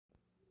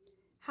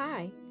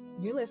Hi,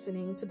 you're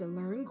listening to the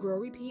Learn, Grow,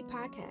 Repeat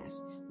podcast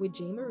with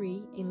Jay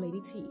Marie and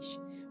Lady Tish,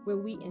 where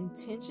we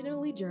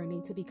intentionally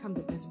journey to become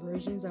the best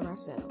versions of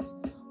ourselves.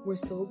 We're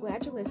so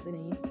glad you're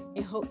listening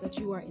and hope that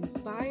you are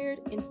inspired,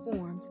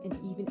 informed, and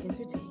even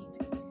entertained.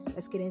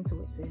 Let's get into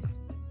it, sis.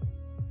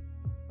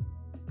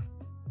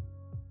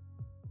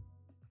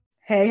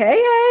 Hey,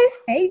 hey, hey.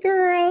 Hey,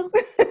 girl.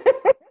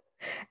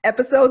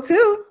 Episode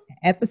 2.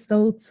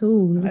 Episode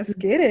 2. Let's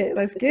get it.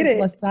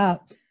 What's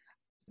up?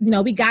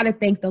 We got to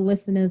thank the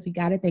listeners. We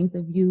got to thank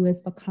the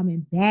viewers for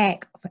coming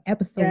back for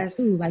episode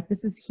 2. Like,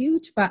 this is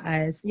huge for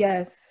us.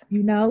 Yes.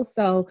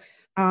 So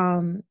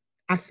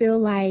I feel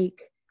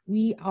like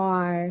we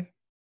are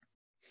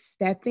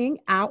stepping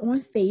out on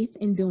faith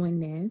in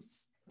doing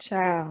this.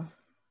 Child.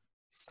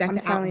 I'm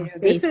telling you,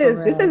 this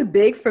is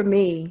big for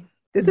me.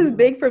 This is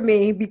big for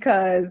me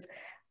because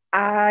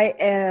I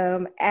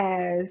am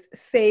as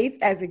safe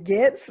as it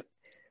gets.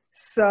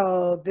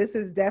 So this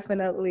is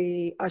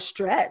definitely a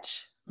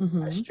stretch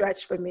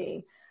for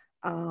me.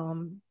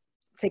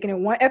 Taking it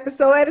one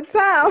episode at a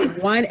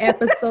time. One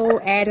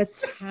episode at a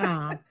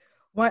time.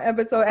 One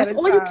episode at a time. That's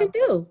all you can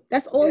do.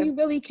 That's all you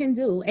really can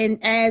do. And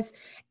as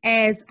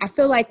I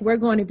feel like we're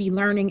going to be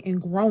learning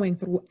and growing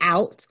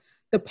throughout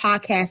the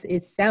podcast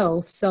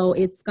itself. So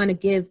it's going to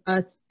give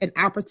us an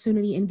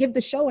opportunity and give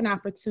the show an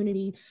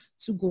opportunity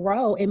to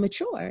grow and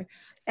mature.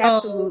 So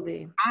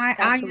Absolutely.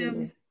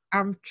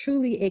 I'm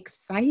truly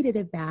excited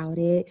about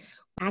it.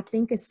 I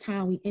think it's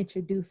time we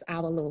introduce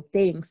our little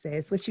thing,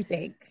 sis. What you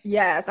think?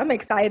 Yes, I'm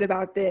excited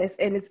about this.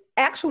 And it's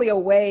actually a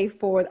way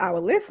for our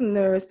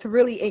listeners to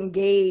really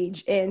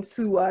engage and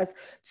to us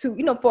to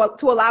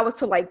allow us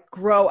to like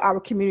grow our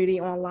community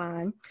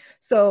online.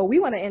 So we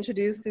want to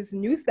introduce this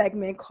new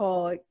segment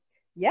called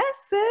Yes,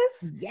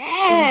 sis.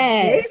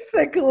 Yes.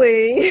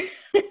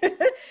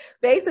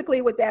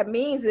 Basically what that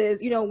means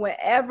is,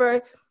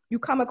 whenever you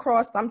come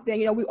across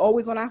something, we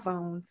always on our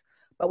phones,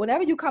 but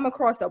whenever you come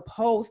across a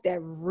post that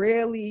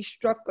really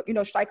strike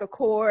a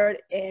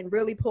chord and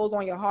really pulls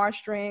on your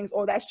heartstrings,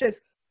 or that's just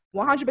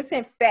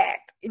 100%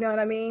 fact, you know what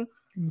I mean?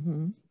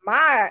 Mm-hmm.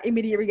 My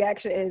immediate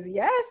reaction is,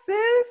 yes,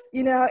 sis,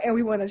 and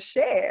we want to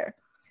share.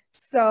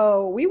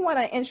 So we want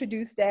to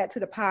introduce that to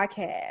the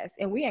podcast,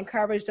 and we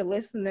encourage the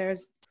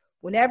listeners,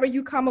 whenever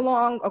you come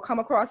along or come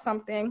across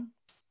something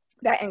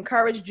that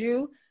encouraged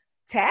you,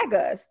 tag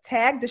us,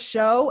 tag the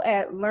show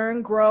at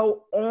Learn,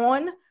 Grow,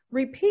 On,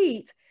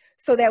 Repeat,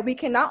 so that we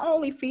can not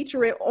only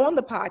feature it on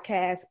the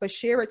podcast, but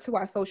share it to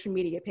our social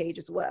media page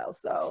as well.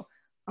 So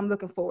I'm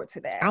looking forward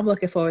to that. I'm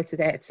looking forward to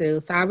that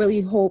too. So I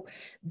really hope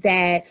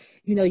that,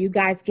 you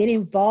guys get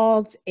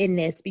involved in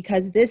this,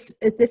 because this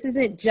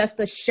isn't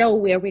just a show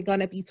where we're going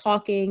to be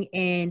talking,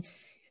 and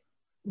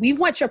we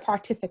want your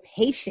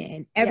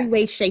participation every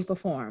way, shape, or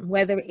form,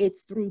 whether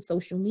it's through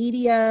social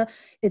media,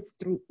 it's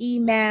through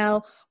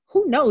email,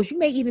 who knows, you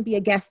may even be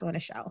a guest on a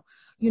show,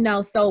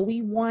 so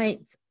we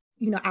want,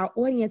 our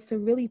audience to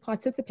really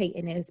participate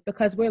in this,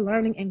 because we're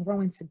learning and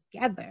growing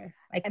together.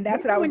 And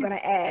that's what I was going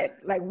to add.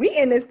 Like, we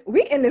in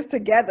this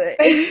together.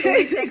 It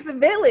truly takes a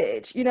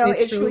village,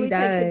 it truly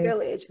takes a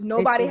village.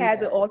 Nobody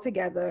has it all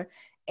together.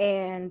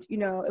 And,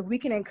 if we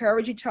can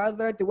encourage each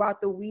other throughout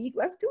the week,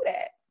 let's do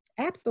that.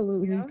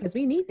 Absolutely, because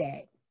we need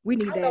that. We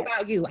need that. I don't know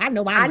about you. I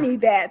know I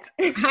need that.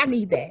 I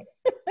need that.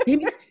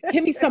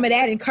 Give me some of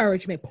that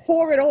encouragement.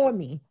 Pour it on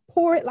me.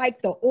 Pour it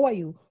like the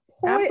oil.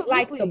 Pour it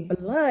like the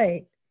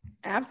blood.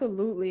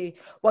 Absolutely.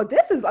 Well,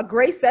 this is a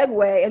great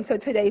segue into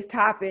today's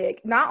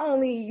topic. Not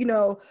only,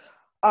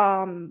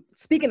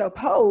 speaking of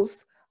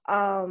posts,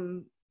 I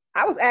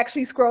was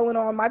actually scrolling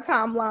on my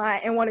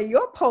timeline, and one of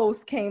your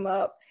posts came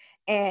up,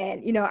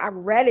 and, I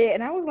read it,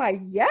 and I was like,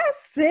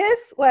 yes,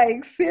 sis,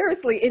 like,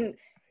 seriously. And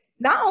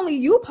not only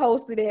you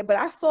posted it, but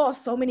I saw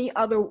so many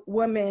other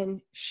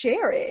women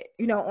share it,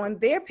 on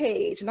their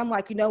page. And I'm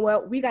like, you know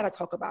what? We got to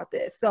talk about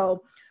this.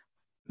 So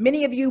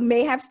many of you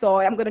may have saw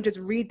it. I'm going to just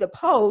read the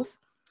post.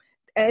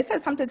 And it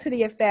says something to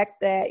the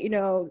effect that,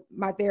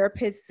 my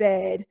therapist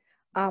said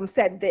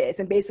this.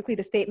 And basically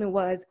the statement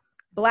was,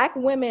 Black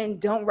women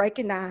don't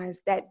recognize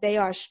that they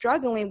are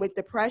struggling with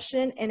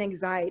depression and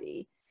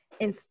anxiety.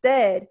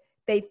 Instead,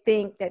 they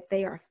think that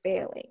they are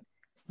failing.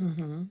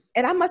 Mm-hmm.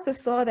 And I must have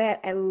saw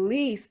that at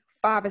least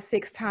 5 or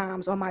 6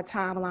 times on my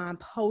timeline,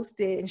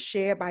 posted and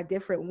shared by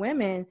different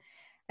women.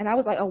 And I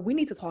was like, oh, we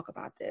need to talk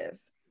about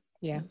this.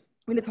 Yeah.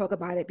 We need to talk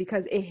about it,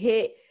 because it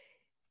hit,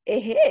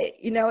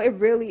 it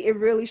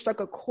really struck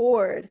a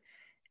chord.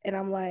 And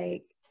I'm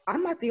like,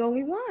 I'm not the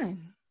only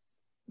one.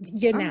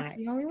 You're I'm not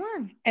the only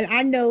one. And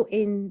I know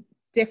in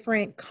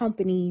different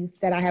companies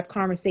that I have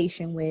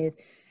conversation with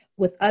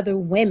other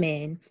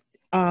women,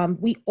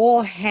 we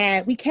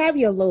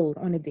carry a load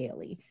on a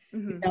daily,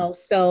 Mm-hmm.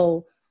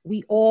 so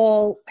we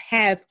all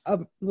have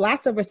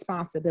lots of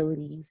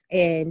responsibilities,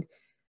 and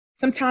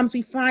sometimes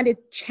we find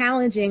it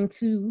challenging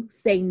to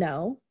say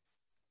no.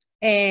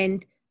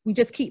 And we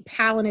just keep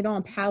piling it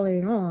on,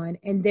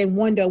 and then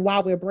wonder why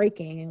we're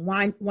breaking,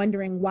 and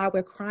wondering why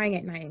we're crying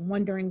at night, and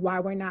wondering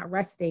why we're not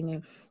resting,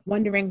 and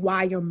wondering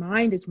why your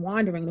mind is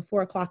wandering to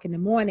 4:00 in the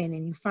morning,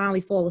 and you finally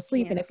fall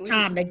asleep. Can't And it's sleep.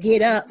 time to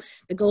get up,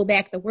 to go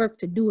back to work,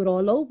 to do it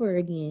all over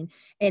again.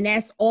 And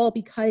that's all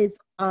because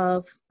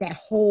of that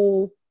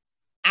whole,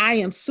 I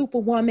am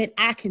Superwoman,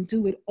 I can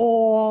do it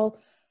all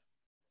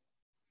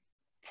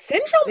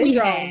syndrome we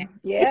have.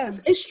 Yeah.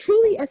 It's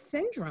truly a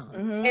syndrome.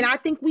 Mm-hmm. And I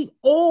think we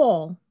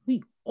all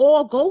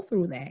go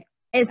through that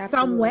in Absolutely.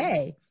 some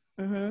way.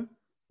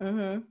 Mm-hmm.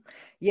 Mm-hmm.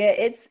 Yeah,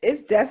 it's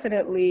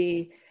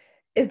definitely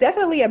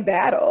a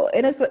battle,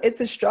 and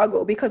it's a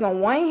struggle, because on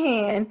one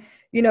hand,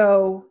 you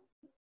know,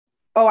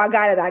 oh, I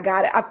got it.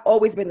 I've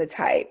always been the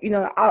type, you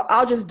know,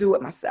 I'll just do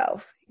it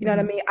myself. You know what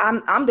I mean?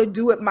 I'm the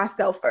do it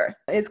myselfer.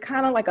 It's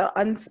kind of like an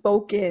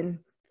unspoken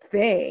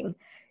thing.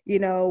 You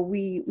know,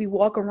 we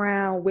walk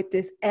around with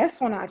this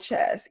S on our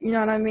chest, you know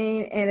what I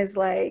mean? And it's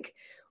like,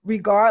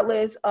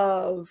 regardless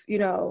of, you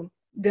know,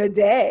 the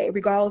day,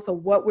 regardless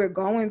of what we're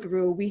going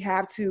through, we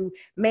have to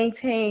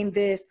maintain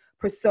this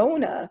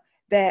persona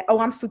that, oh,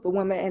 I'm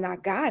Superwoman and I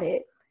got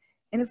it.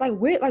 And it's like,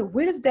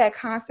 where does that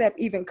concept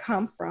even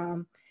come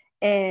from?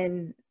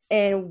 And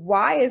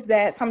why is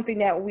that something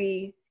that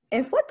we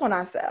inflict on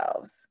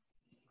ourselves?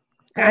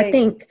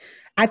 Like,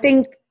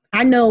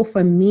 I know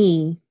for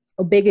me,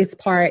 the biggest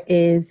part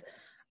is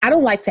I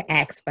don't like to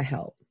ask for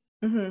help.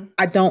 mm-hmm.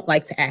 I don't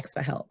like to ask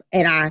for help.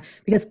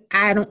 Because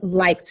I don't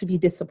like to be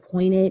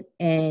disappointed,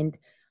 and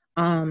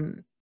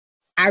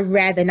I'd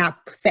rather not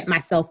set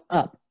myself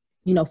up,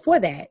 you know, for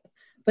that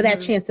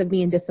Mm-hmm. chance of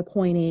being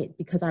disappointed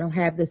because I don't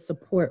have the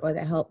support or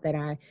the help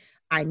that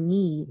I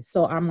need.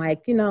 So I'm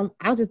like, you know,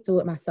 I'll just do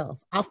it myself.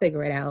 I'll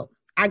figure it out.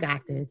 I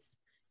got this,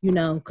 you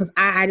know, because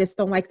I just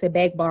don't like to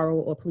beg, borrow,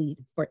 or plead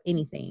for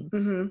anything.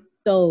 Mm-hmm.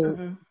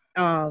 So,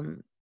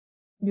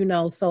 you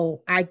know,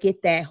 so I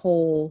get that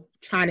whole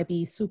trying to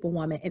be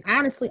Superwoman. And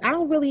honestly, I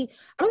don't really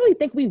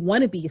think we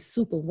want to be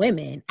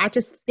Superwomen. I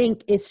just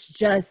think it's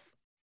just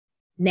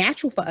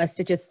natural for us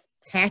to just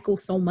tackle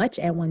so much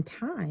at one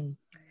time.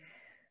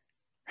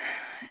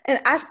 And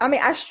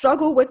I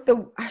struggle with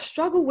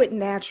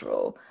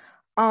natural,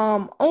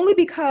 only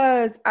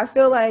because I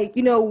feel like,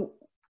 you know,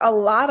 a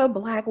lot of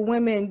Black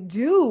women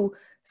do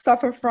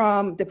suffer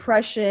from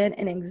depression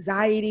and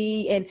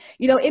anxiety, and,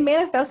 you know, it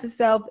manifests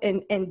itself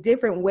in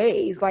different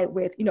ways, like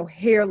with, you know,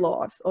 hair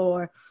loss,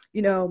 or,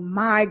 you know,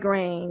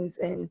 migraines,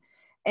 and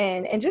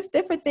just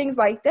different things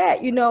like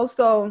that, you know.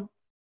 So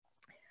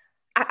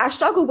I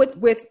struggle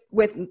with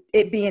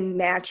it being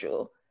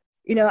natural.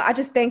 You know, I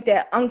just think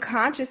that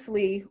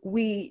unconsciously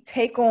we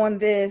take on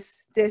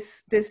this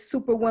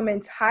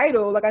Superwoman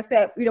title. Like I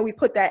said, you know, we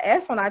put that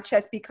S on our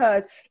chest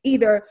because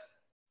either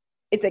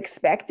it's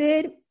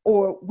expected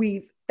or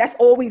that's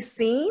all we've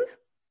seen,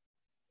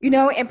 you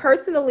know. And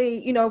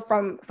personally, you know,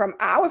 from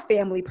our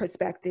family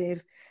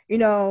perspective, you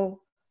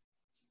know,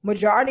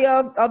 majority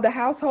of the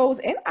households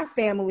in our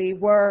family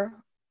were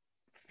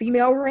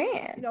female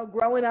ran. You know,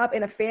 growing up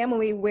in a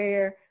family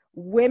where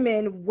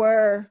women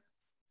were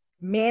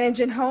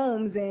managing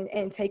homes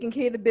and taking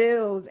care of the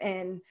bills,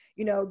 and,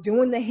 you know,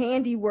 doing the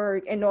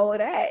handiwork and all of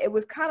that, it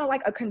was kind of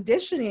like a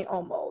conditioning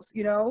almost,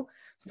 you know.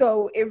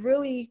 So it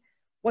really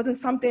wasn't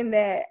something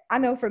that, I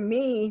know for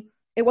me,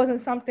 it wasn't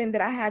something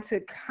that I had to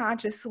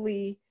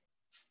consciously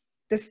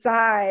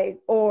decide,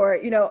 or,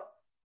 you know,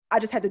 I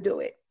just had to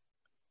do it.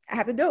 I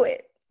have to do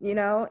it, you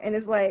know. And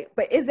it's like,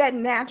 but is that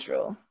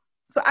natural?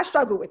 So I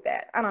struggle with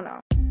that. I don't know.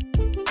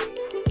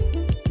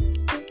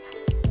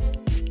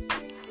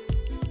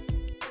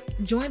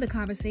 Join the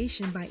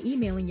conversation by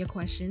emailing your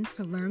questions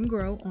to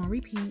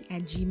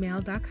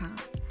learngrowonrepeat@gmail.com.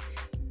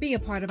 Be a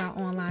part of our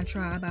online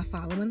tribe by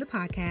following the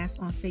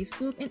podcast on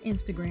Facebook and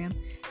Instagram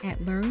at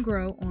Learn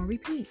Grow on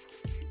Repeat.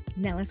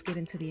 Now let's get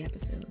into the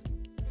episode.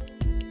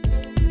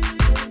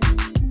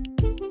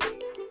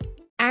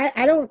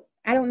 I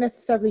don't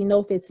necessarily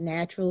know if it's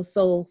natural.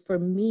 So for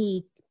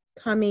me,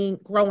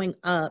 growing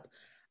up,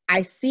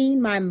 I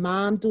seen my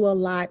mom do a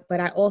lot, but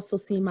I also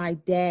see my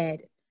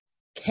dad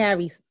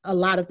carry a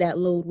lot of that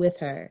load with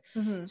her.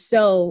 Mm-hmm.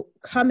 So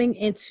coming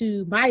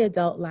into my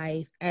adult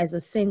life as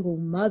a single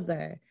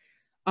mother,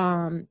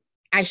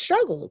 I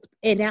struggled,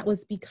 and that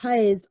was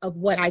because of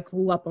what I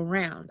grew up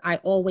around. I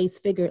always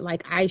figured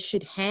like I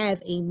should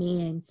have a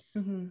man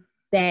Mm-hmm.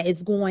 that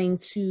is going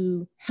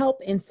to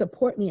help and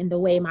support me in the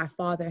way my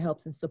father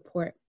helps and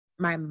support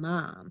my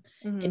mom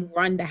Mm-hmm. and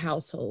run the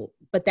household.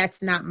 But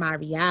that's not my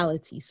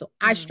reality. So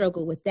I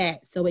struggle with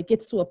that. So it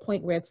gets to a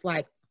point where it's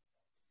like,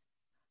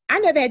 I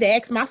never had to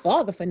ask my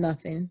father for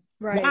nothing.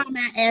 Right. Why am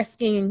I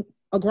asking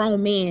a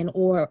grown man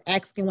or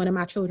asking one of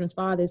my children's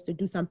fathers to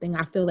do something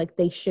I feel like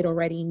they should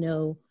already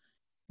know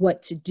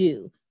what to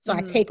do? So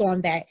I take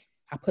on that.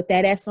 I put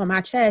that S on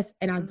my chest,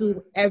 and I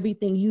do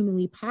everything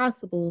humanly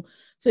possible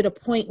to the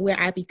point where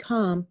I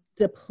become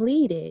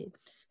depleted.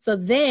 So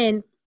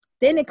then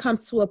it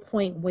comes to a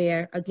point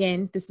where,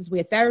 again, this is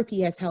where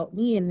therapy has helped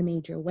me in a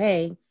major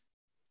way,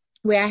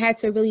 where I had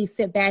to really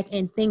sit back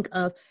and think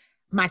of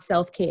my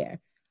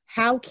self-care.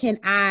 How can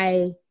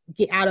I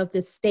get out of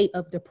this state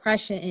of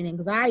depression and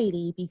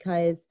anxiety,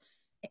 because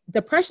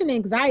depression and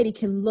anxiety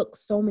can look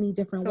so many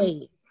different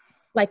ways.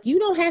 Like, you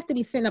don't have to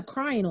be sitting up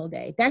crying all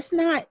day. That's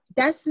not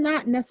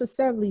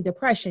necessarily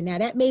depression. Now,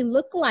 that may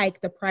look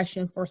like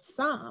depression for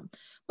some,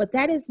 but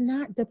that is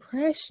not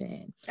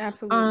depression.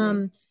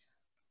 Absolutely.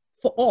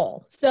 For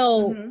all.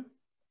 So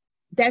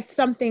that's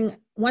something,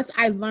 once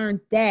I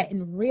learned that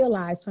and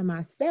realized for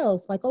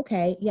myself, like,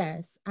 okay,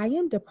 yes, I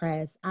am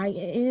depressed. I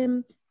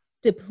am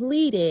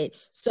depleted.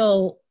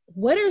 So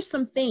what are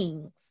some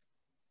things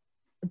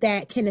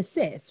that can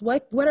assist?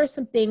 What are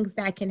some things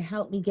that can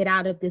help me get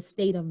out of this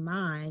state of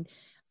mind,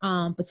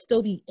 but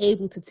still be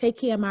able to take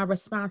care of my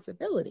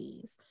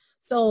responsibilities?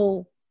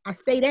 So I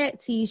say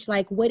that, Tish,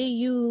 like, what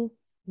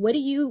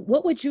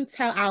would you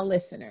tell our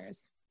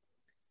listeners?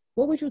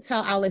 What would you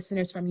tell our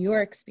listeners from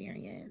your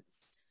experience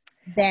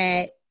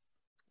that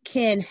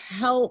can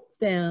help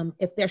them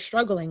if they're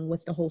struggling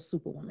with the whole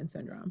Superwoman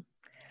syndrome?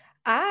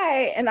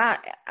 I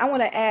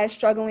want to add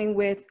struggling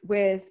with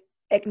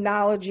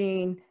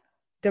acknowledging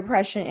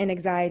depression and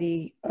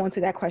anxiety onto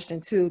that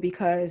question too,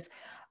 because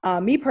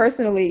me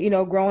personally,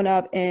 growing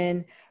up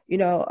in,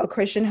 a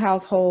Christian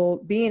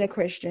household, being a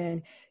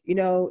Christian,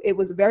 it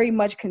was very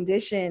much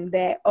conditioned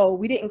that,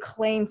 we didn't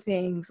claim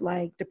things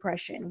like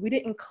depression. We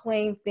didn't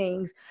claim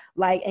things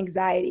like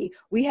anxiety.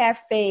 We have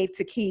faith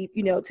to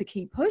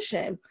keep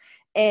pushing.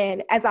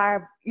 And as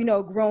I've,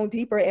 grown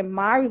deeper in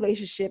my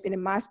relationship and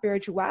in my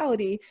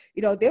spirituality,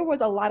 there was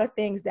a lot of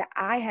things that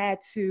I had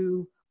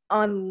to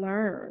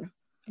unlearn.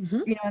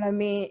 You know what I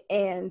mean?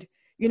 And,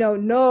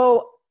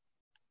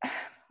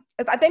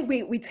 I think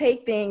we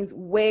take things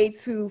way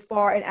too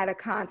far and out of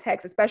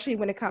context, especially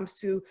when it comes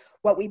to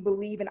what we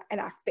believe in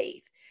our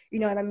faith. You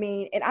know what I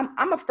mean? And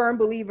I'm a firm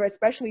believer,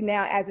 especially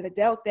now as an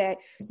adult, that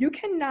you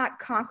cannot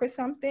conquer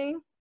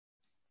something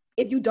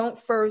if you don't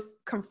first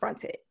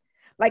confront it.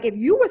 Like, if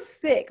you were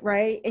sick,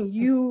 right, and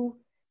you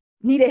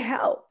needed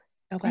help,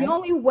 the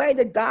only way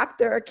the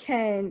doctor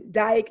can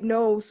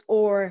diagnose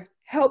or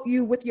help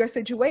you with your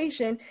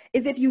situation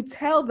is if you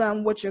tell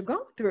them what you're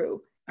going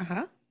through.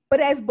 But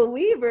as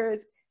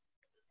believers,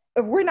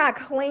 if we're not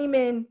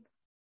claiming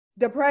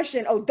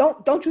depression,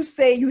 don't you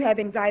say you have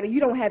anxiety, you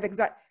don't have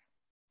anxiety.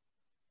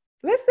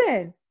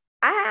 Listen,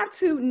 I have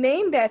to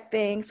name that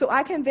thing so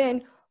I can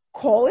then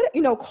call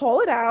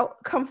it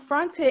out,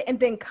 confront it, and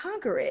then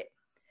conquer it.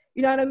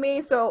 You know what I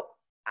mean? So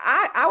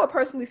I would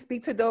personally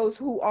speak to those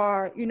who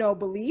are,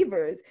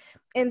 believers,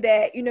 and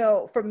that,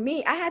 for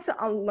me, I had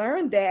to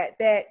unlearn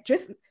that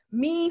just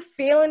me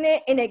feeling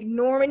it and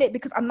ignoring it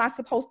because I'm not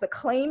supposed to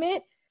claim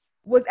it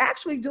was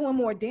actually doing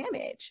more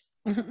damage.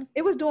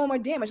 It was doing more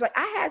damage. Like,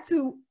 I had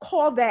to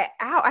call that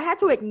out. I had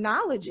to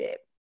acknowledge it.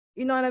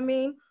 You know what I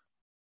mean?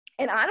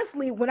 And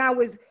honestly, when I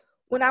was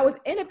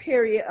in a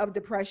period of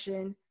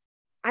depression,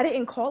 I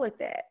didn't call it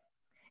that.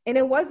 And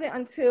it wasn't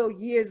until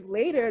years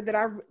later that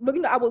I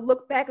would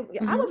look back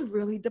and I was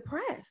really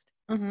depressed.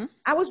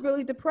 I was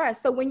really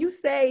depressed. So when you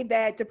say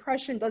that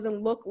depression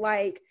doesn't look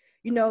like,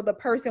 the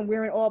person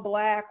wearing all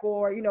black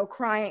or,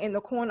 crying in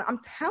the corner, I'm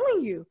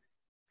telling you,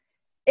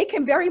 it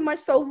can very much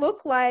so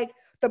look like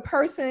the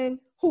person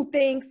who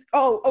thinks,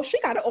 oh,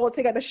 she got it all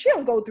together. She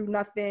don't go through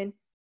nothing.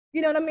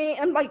 You know what I mean?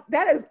 And like,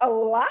 that is a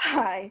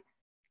lie.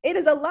 It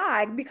is a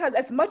lie, because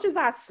as much as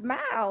I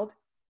smiled,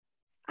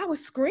 I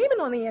was screaming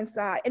on the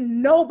inside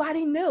and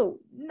nobody knew.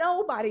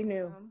 Nobody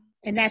knew.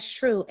 And that's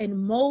true.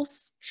 And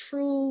most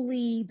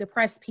truly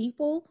depressed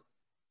people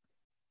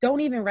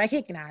don't even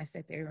recognize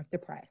that they're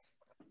depressed.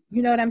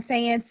 You know what I'm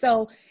saying?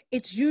 So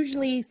it's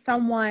usually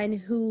someone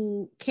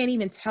who can't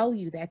even tell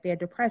you that they're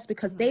depressed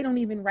because they don't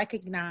even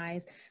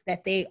recognize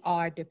that they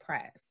are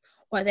depressed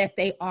or that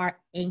they are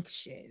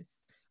anxious.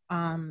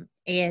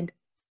 And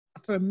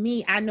for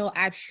me, I know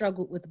I've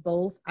struggled with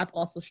both. I've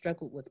also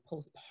struggled with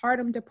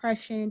postpartum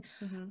depression.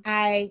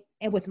 And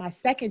with my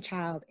second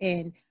child,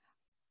 and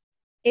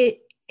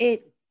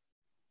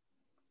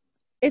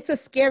it's a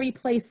scary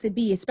place to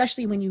be,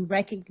 especially when you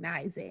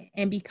recognize it.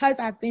 And because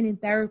I've been in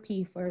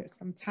therapy for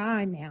some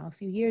time now, a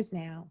few years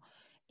now,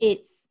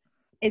 it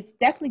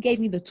definitely gave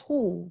me the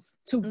tools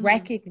to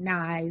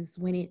recognize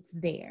when it's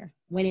there,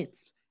 when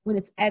it's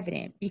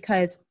evident,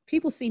 because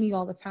people see me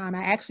all the time.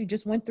 I actually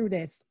just went through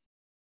this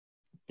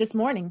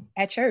morning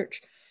at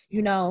church.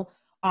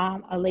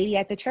 A lady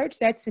at the church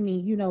said to me,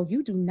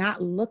 you do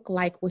not look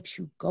like what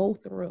you go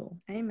through.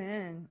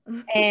 Amen.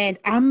 And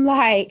I'm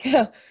like,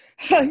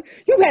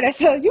 you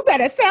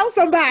better tell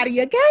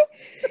somebody, okay?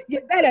 You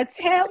better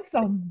tell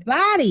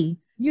somebody.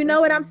 You know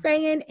what I'm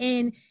saying?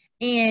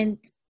 And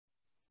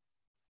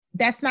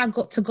that's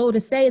not to go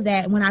to say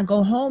that when I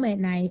go home at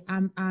night,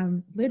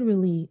 I'm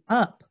literally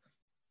up.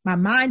 My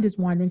mind is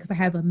wandering because I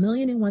have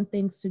 1,000,001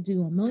 things to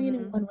do,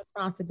 1,000,001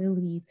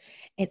 responsibilities,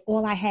 and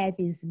all I have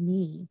is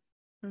me.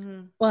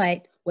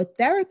 But what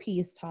therapy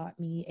has taught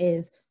me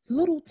is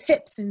little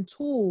tips and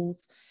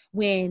tools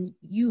when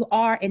you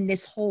are in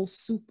this whole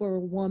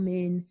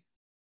superwoman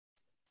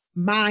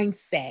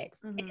mindset.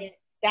 And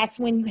that's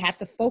when you have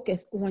to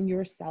focus on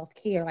your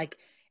self-care. Like,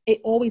 it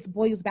always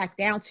boils back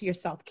down to your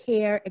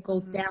self-care. It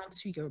goes Mhm. down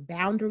to your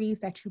boundaries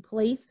that you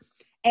place.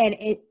 And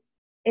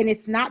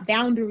it's not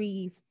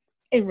boundaries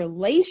in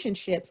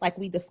relationships like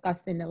we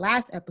discussed in the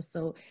last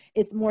episode.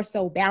 It's more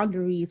so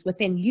boundaries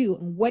within you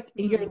and what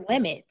your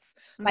limits.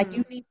 Like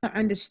you need to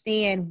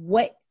understand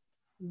what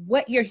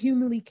you're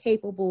humanly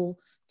capable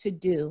to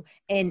do,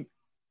 and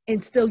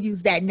still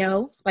use that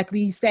no, like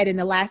we said in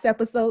the last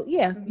episode.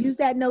 Use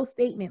that no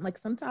statement. Like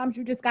sometimes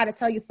you just got to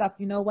tell yourself,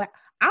 you know what,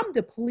 I'm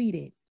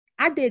depleted.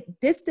 I did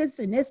this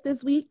and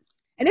this week.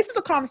 And this is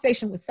a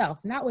conversation with self,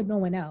 not with no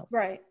one else.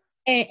 Right.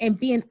 And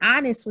being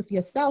honest with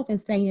yourself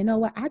and saying, you know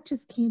what, I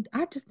just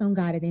don't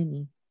got it in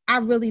me. I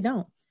really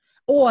don't.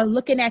 Or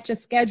looking at your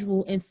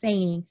schedule and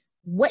saying,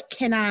 what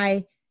can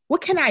I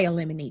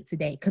eliminate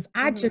today? Because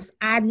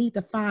I need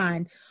to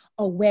find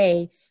a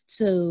way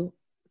to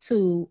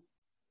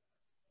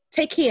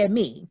take care of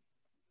me.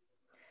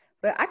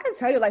 But I can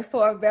tell you, like,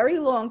 for a very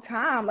long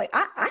time, like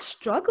I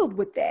struggled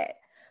with that.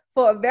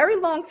 For a very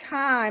long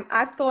time,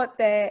 I thought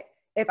that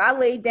if I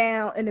laid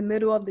down in the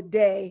middle of the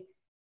day,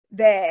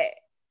 that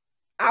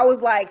I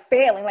was like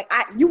failing. Like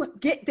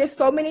there's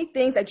so many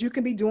things that you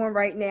can be doing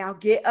right now.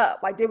 Get up.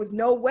 Like there was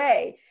no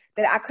way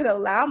that I could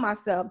allow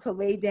myself to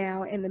lay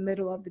down in the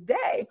middle of the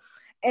day.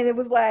 And it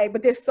was like,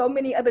 but there's so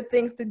many other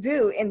things to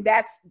do. And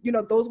that's,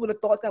 those were the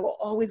thoughts that were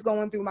always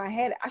going through my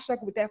head. I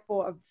struggled with that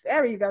for a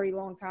very, very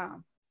long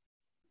time.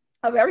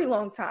 A very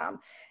long time.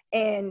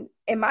 And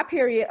in my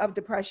period of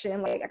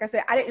depression, like I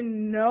said, I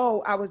didn't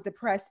know I was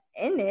depressed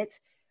in it.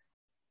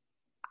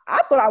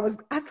 I thought I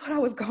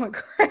was going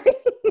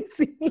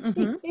crazy.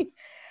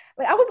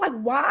 Like I was like,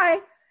 why?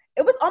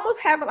 It was almost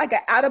having like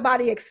an out of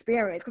body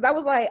experience. Cause I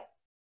was like,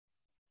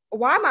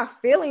 why am I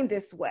feeling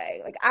this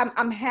way? Like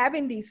I'm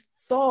having these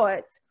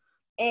thoughts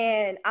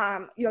and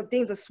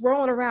things are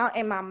swirling around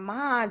in my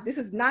mind. This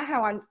is not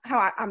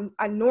how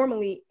I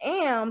normally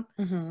am.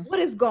 What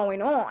is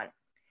going on?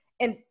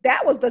 And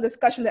that was the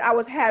discussion that I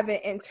was having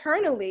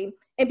internally.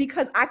 And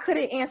because I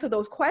couldn't answer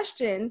those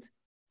questions,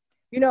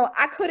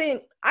 I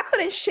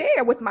couldn't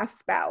share with my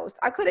spouse.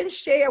 I couldn't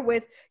share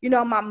with,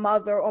 my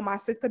mother or my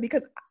sister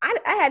because I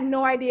had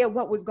no idea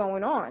what was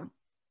going on.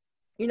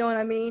 You know what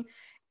I mean?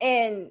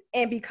 And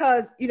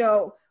because,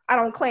 I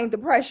don't claim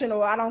depression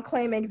or I don't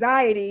claim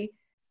anxiety,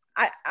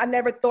 I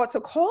never thought to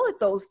call it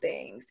those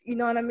things. You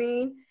know what I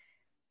mean?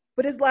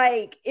 But it's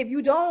like, if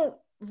you don't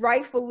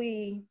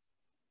rightfully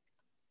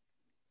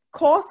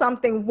call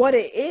something what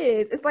it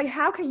is, it's like,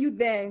 how can you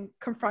then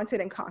confront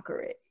it and conquer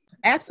it?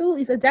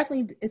 Absolutely. So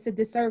definitely it's a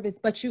disservice,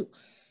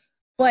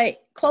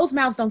 but closed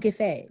mouths don't get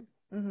fed.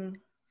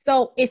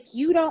 So if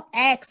you don't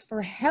ask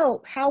for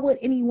help, how would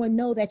anyone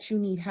know that you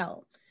need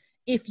help?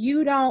 If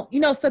you don't,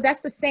 so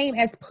that's the same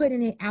as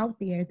putting it out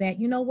there that,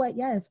 you know what?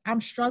 Yes,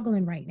 I'm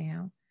struggling right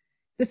now.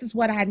 This is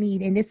what I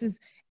need.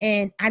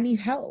 And I need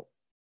help.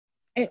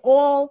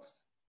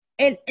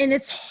 And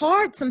it's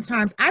hard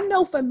sometimes. I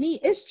know for me,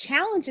 it's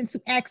challenging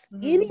to ask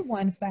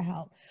anyone for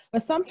help.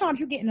 But sometimes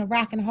you get in a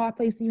rock and a hard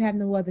place and you have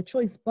no other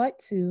choice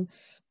but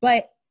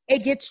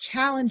it gets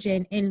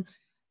challenging. And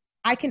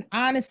I can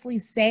honestly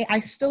say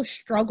I still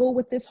struggle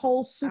with this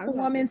whole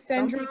superwoman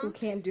syndrome. Some people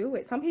can't do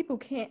it. Some people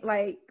can't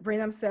bring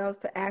themselves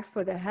to ask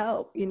for the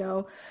help,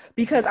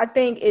 because I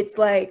think it's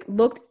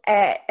looked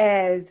at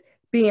as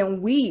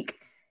being weak.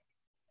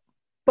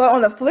 But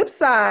on the flip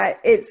side,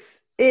 it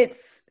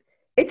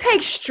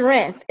takes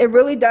strength. It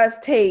really does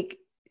take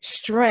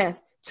strength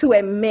to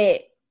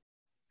admit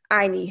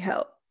I need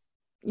help,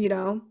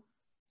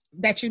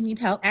 That you need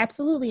help.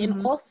 Absolutely.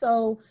 And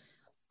also,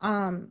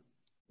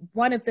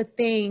 one of the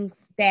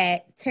things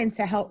that tend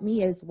to help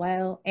me as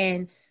well,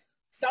 and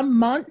some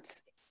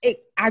months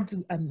I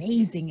do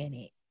amazing in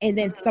it. And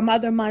then some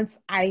other months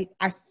I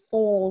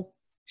fall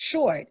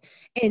short.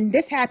 And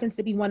this happens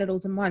to be one of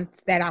those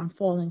months that I'm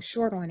falling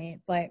short on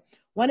it. But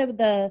one of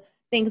the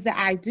things that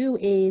I do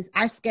is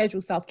I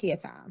schedule self-care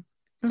time.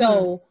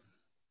 So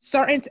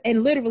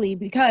and literally,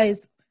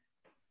 because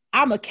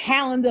I'm a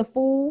calendar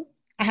fool,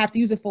 I have to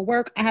use it for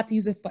work. I have to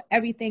use it for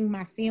everything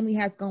my family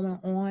has going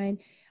on.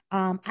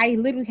 I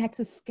literally had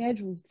to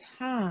schedule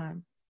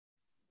time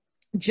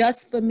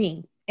just for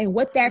me. And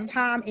what that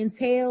time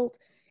entailed,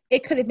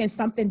 it could have been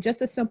something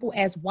just as simple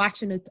as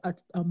watching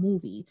a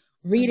movie,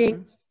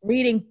 reading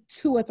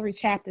 2 or 3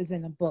 chapters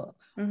in a book,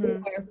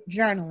 or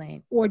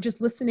journaling, or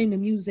just listening to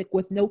music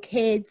with no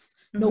kids,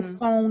 no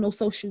phone, no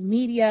social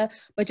media,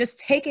 but just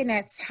taking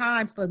that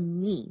time for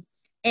me.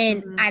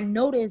 And I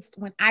noticed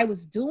when I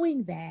was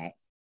doing that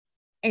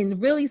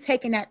and really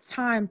taking that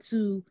time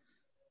to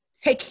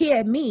take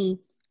care of me,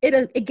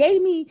 it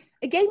gave me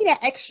that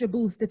extra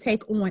boost to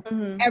take on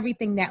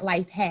everything that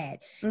life had.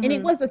 And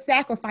it was a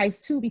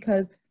sacrifice too,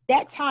 because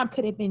that time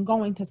could have been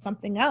going to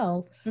something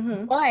else,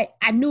 but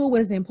I knew it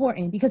was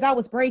important because I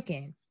was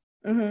breaking.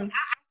 I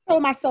saw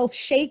myself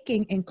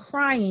shaking and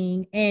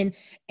crying and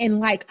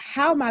like,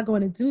 how am I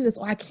going to do this?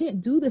 Or I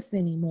can't do this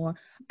anymore.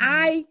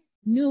 I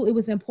knew it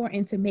was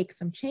important to make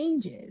some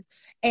changes,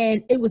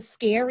 and it was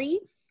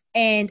scary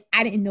and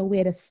I didn't know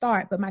where to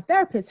start, but my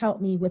therapist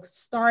helped me with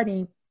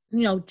starting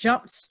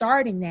jump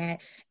starting that.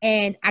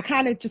 And I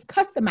kind of just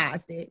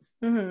customized it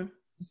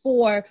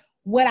for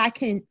what I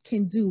can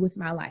do with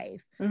my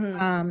life.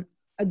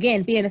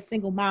 Again, being a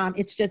single mom,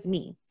 it's just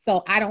me.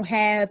 So I don't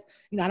have,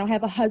 I don't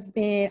have a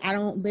husband. I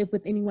don't live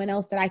with anyone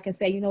else that I can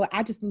say, you know what,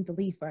 I just need to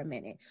leave for a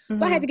minute.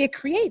 So I had to get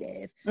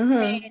creative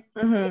and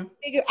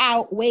figure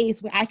out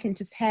ways where I can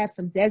just have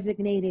some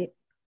designated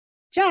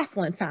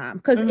Jocelyn time.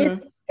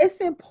 Because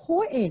it's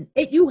important.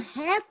 You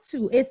have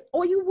to.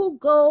 Or you will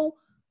go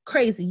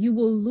crazy. You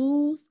will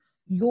lose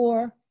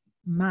your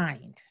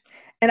mind.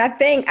 And I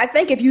think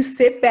if you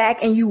sit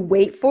back and you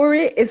wait for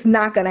it, it's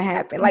not going to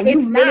happen. Like,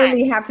 you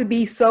literally have to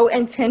be so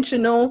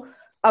intentional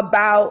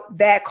about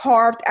that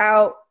carved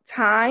out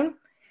time.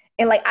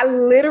 And like, I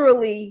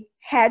literally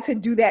had to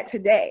do that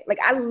today. Like,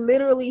 I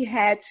literally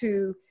had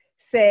to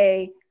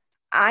say,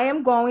 I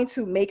am going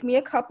to make me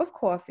a cup of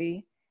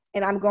coffee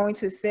and I'm going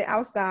to sit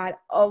outside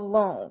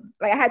alone.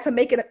 Like, I had to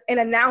make an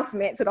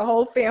announcement to the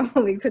whole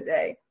family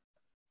today.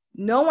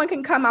 No one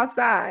can come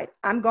outside.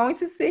 I'm going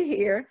to sit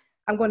here.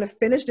 I'm going to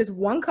finish this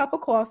one cup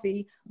of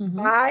coffee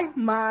by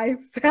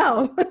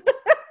myself,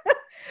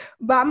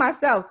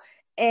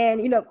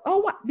 And,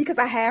 because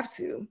I have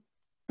to,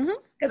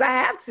 because I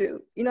have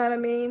to, you know what I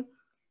mean?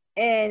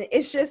 And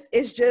it's just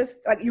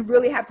like, you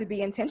really have to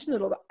be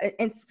intentional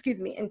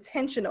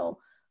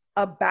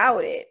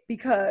about it,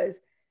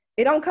 because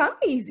it don't come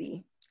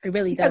easy. It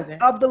really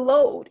doesn't. Of the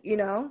load,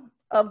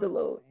 of the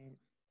load.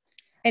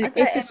 And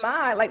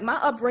my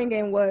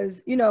upbringing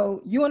was,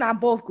 you and I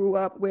both grew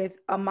up with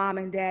a mom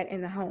and dad in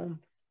the home.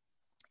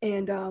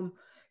 And, though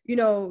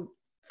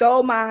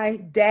my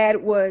dad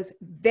was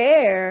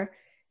there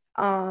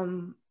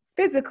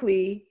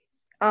physically,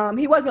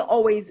 he wasn't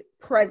always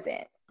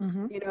present,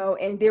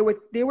 and there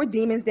were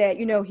demons that,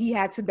 he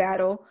had to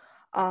battle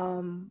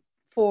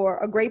for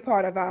a great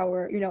part of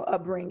our,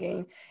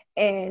 upbringing.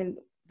 And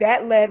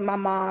that led my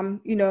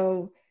mom,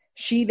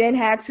 she then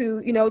had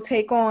to,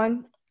 take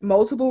on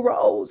multiple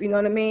roles, you know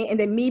what I mean? And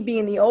then me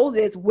being the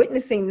oldest,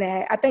 witnessing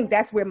that, I think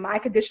that's where my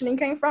conditioning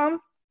came from.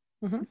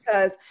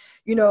 Because,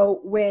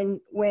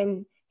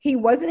 when he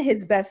wasn't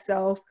his best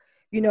self,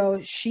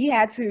 she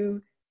had to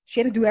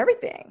do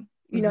everything,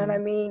 you know what I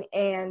mean?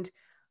 And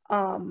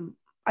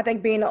I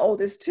think being the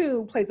oldest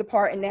too plays a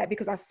part in that,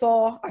 because I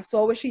saw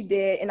what she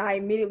did, and I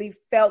immediately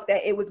felt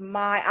that it was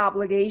my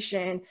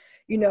obligation,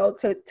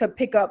 to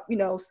pick up,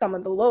 some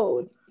of the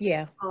load.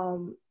 Yeah.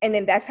 And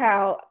then that's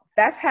how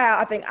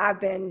I think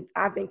I've been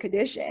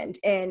conditioned.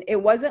 And it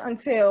wasn't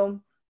until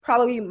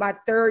probably my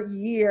 3rd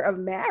year of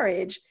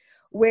marriage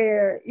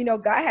where,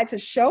 God had to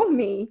show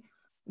me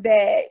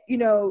that,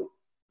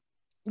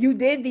 you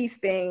did these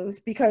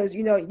things because,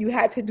 you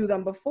had to do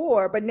them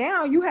before, but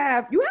now you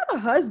have a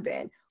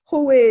husband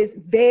who is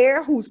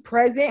there, who's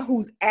present,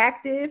 who's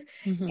active.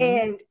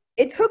 And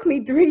it took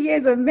me 3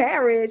 years of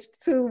marriage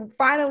to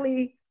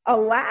finally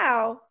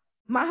allow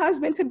my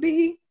husband to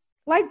be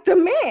like the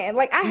man.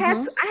 Like, I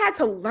had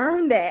to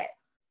learn that.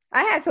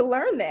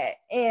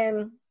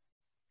 And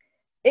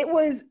it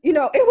was,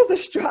 it was a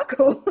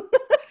struggle.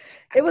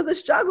 It was a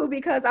struggle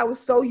because I was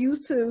so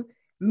used to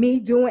me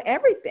doing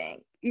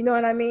everything. You know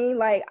what I mean?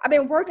 Like, I've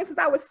been working since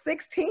I was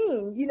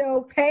 16,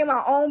 paying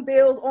my own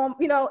bills on,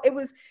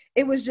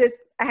 it was just,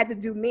 I had to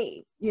do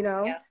me,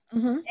 Yeah.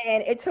 And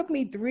it took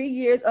me 3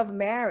 years of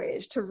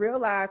marriage to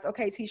realize,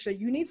 okay, Tisha,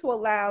 you need to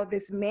allow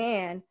this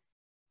man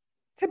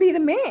to be the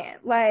man.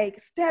 Like,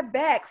 step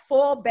back,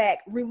 fall back,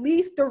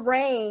 release the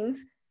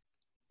reins.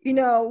 You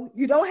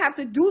don't have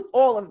to do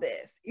all of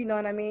this. You know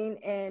what I mean?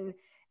 And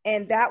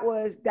that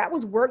was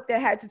work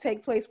that had to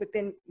take place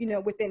within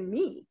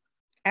me.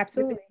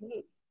 Absolutely. Within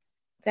me.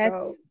 That's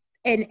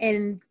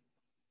and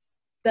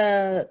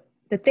the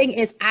thing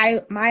is,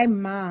 my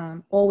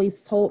mom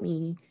always told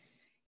me,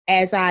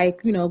 as I,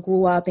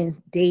 grew up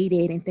and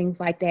dated and things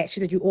like that,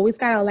 she said, you always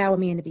got to allow a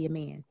man to be a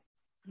man,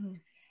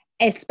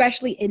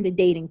 especially in the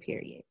dating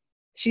period.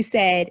 She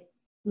said,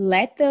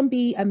 let them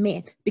be a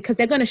man, because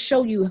they're going to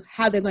show you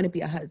how they're going to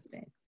be a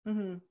husband.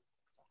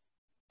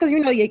 Because,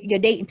 your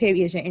dating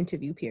period is your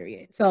interview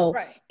period. So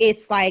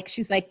It's like,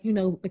 she's like,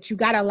 but you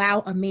got to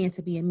allow a man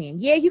to be a man.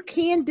 Yeah, you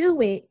can do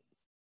it,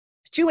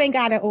 but you ain't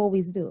got to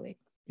always do it.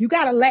 You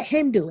got to let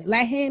him do it.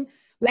 Let him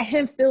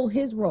fill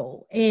his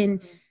role.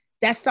 And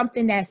that's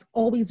something that's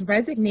always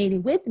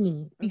resonated with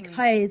me,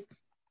 because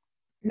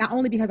not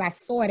only because I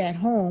saw it at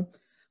home,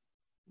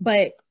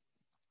 but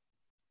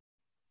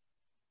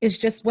it's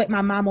just what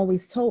my mom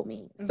always told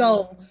me.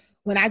 So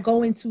when I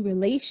go into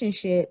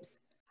relationships,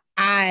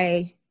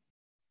 it's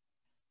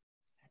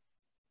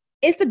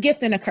a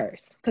gift and a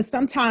curse, because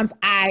sometimes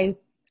I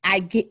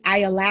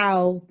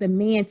allow the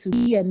man to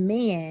be a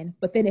man,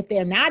 but then if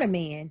they're not a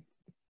man,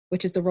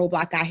 which is the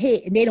roadblock I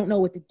hit, and they don't know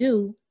what to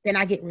do, then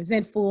I get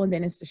resentful, and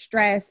then it's the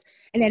stress.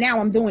 And then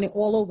now I'm doing it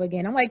all over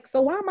again. I'm like,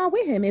 so why am I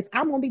with him if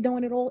I'm going to be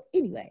doing it all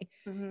anyway?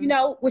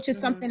 Which is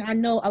something I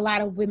know a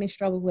lot of women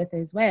struggle with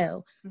as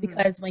well.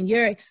 Because when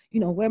you're,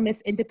 we're Miss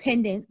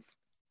Independence,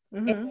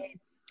 and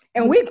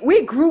And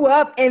we grew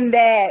up in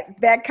that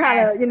kind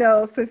Yes. of, you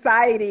know,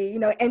 society, you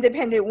know,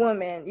 independent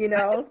women, you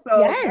know, so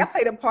Yes. that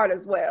played a part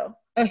as well.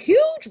 A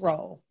huge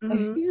role, a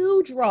Mhm.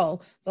 huge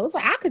role. So it's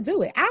like, I could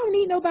do it. I don't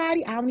need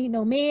nobody. I don't need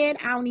no man.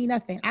 I don't need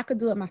nothing. I could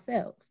do it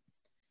myself.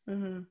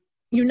 Mhm.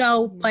 You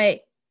know, Mhm.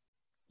 but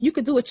you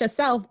could do it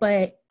yourself,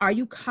 but are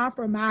you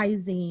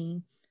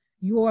compromising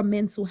your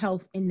mental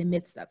health in the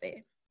midst of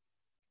it?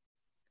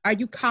 Are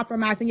you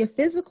compromising your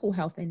physical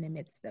health in the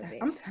midst of it?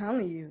 I'm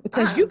telling you.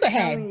 Because you could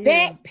have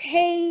back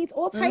pains,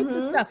 all types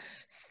of Mhm.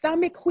 stuff,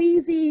 stomach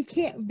queasy,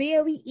 can't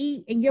barely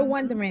eat, and you're Mhm.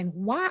 wondering,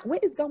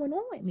 what is going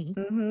on with me?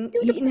 Mhm.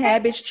 You Eating depressed.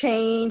 habits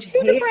change,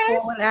 You hair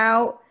depressed. falling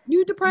out.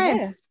 You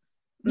depressed.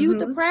 You Mhm.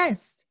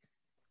 depressed.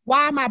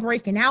 Why am I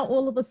breaking out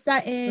all of a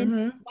sudden?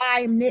 Mhm. Why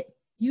am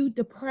you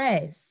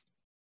depressed?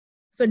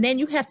 So then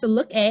you have to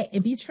look at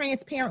and be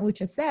transparent with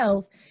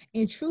yourself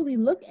and truly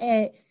look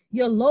at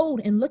your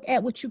load and look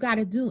at what you got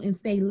to do and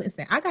say,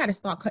 listen, I got to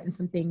start cutting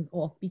some things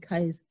off,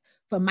 because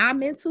for my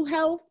mental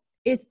health,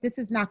 this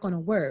is not going to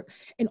work.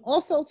 And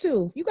also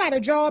too, if you got a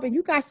job and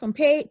you got some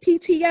paid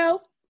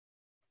PTO,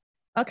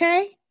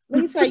 okay,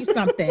 let me tell you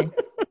something.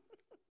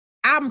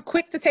 I'm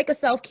quick to take a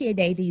self-care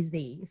day these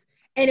days.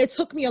 And it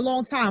took me a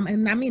long time.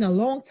 And I mean, a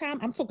long time,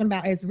 I'm talking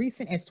about as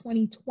recent as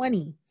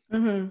 2020.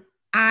 Mhm.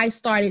 I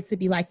started to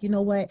be like, you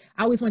know what?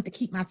 I always want to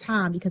keep my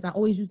time, because I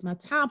always use my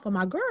time for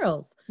my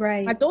girls,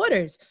 Right. my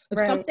daughters. If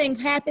Right. something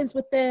happens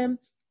with them,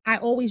 I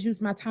always use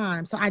my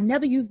time. So I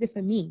never used it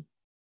for me.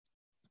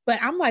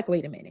 But I'm like,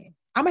 wait a minute.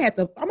 I'm gonna have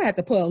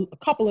to put a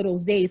couple of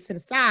those days to the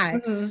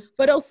side Mhm.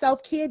 for those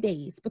self-care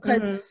days,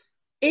 because Mhm.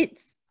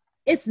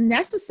 it's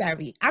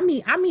necessary. I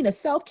mean a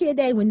self-care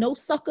day when no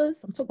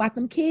suckers, I'm talking about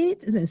them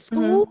kids, is in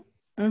school,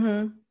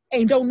 Mhm.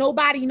 and don't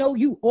nobody know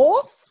you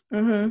off.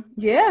 Mhm.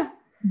 Yeah.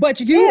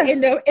 But you Yeah.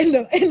 in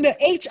the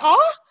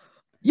HR,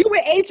 you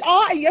in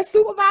HR and your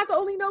supervisor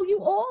only know you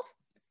off.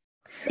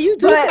 And you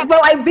do But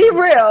like, be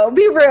real,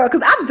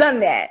 because I've done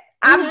that.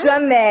 I've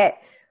done that.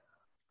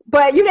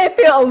 But you didn't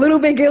feel a little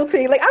bit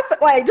guilty? Like, I feel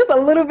like just a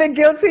little bit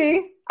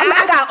guilty.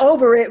 I got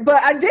over it,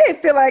 but I did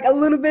feel like a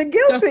little bit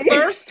guilty. The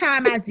first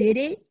time I did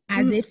it,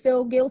 I did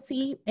feel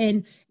guilty,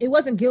 and it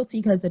wasn't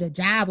guilty because of the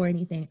job or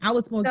anything. I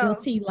was more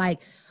guilty, like,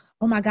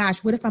 oh my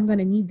gosh, what if I'm going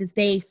to need this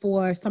day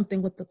for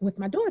something with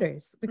my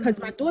daughters? Because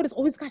my daughters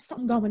always got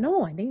something going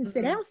on. They need to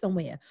sit down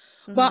somewhere.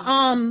 But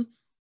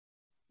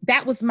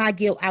that was my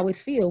guilt I would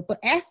feel. But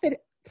after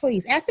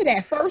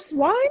that first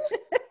one,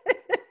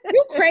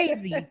 you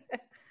crazy.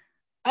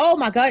 Oh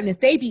my goodness,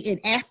 they be in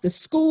after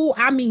school.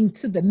 I mean,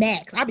 to the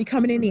max. I be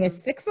coming in there at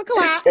 6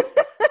 o'clock.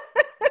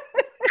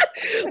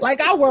 Like,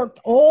 I worked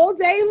all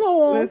day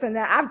long. Listen,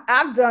 now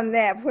I've done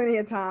that plenty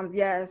of times.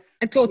 Yes.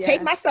 Until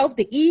take myself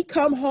to eat,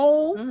 come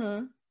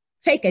home,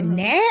 take a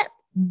nap.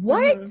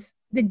 What?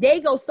 The day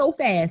goes so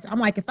fast. I'm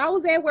like, if I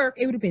was at work,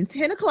 it would have been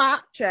 10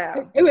 o'clock.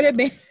 Child. It would have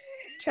been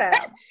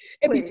child.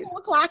 It'd be 2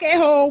 o'clock at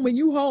home when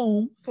you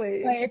home.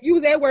 Please. Like, if you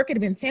was at work,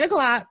 it'd have been 10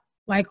 o'clock.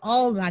 Like,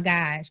 oh my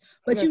gosh.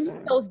 But you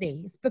need those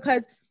days,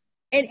 because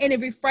and it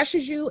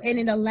refreshes you, and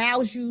it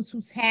allows you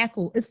to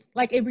tackle. It's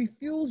like it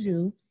refuels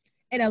you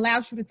and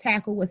allows you to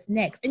tackle what's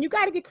next. And you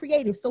got to get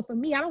creative. So for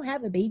me, I don't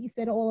have a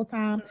babysitter all the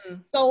time.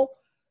 So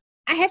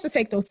I have to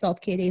take those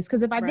self-care days,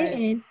 because if I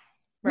didn't,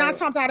 9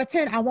 times out of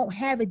 10, I won't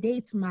have a day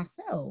to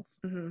myself.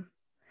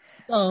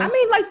 So I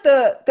mean, like,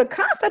 the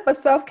concept of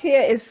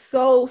self-care is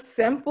so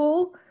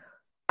simple.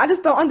 I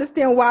just don't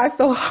understand why it's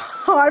so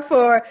hard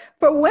for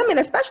women,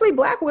 especially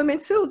Black women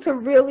too, to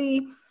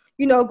really,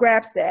 you know,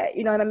 grasp that.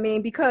 You know what I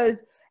mean?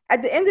 Because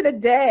at the end of the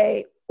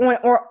day,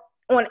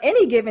 on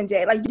any given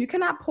day, like, you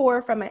cannot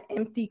pour from an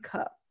empty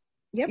cup.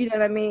 Yep. You know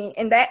what I mean?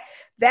 And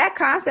that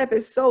concept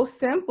is so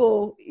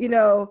simple, you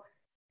know,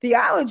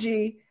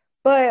 theology,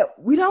 but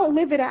we don't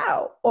live it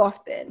out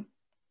often.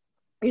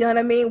 You know what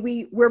I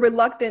mean? We're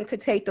reluctant to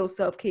take those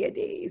self-care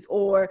days,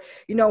 or,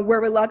 you know,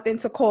 we're reluctant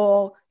to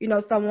call, you know,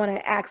 someone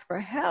and ask for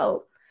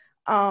help.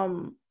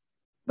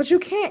 But you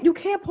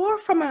can't pour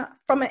from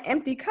an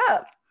empty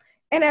cup.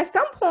 And at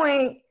some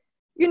point,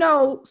 you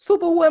know,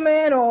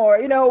 Superwoman, or,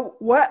 you know,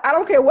 I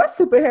don't care what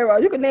superhero,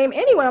 you can name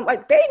anyone. I'm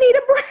like, they need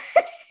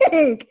a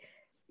break.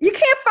 You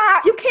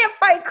can't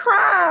fight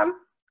crime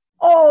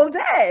all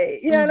day.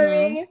 You know what I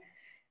mean?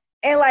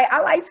 And like,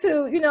 I like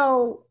to, you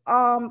know,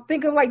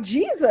 think of like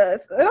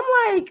Jesus. And I'm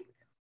like,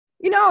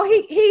 you know,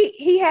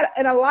 he had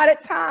an allotted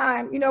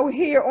time, you know,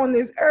 here on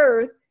this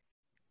earth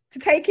to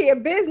take care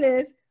of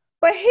business.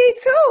 But he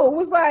too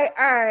was like,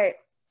 all right,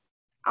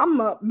 I'm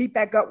gonna meet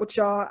back up with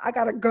y'all. I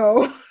gotta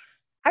go.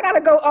 I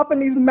gotta go up in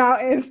these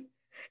mountains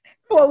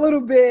for a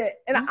little bit,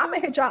 and I'm gonna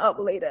hit y'all up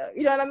later.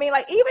 You know what I mean?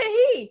 Like, even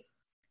he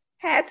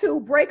had to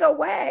break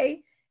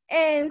away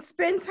and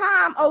spend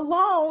time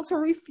alone to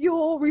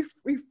refuel,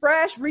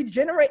 refresh,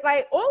 regenerate,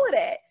 like all of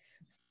that.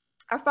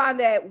 I find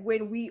that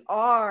when we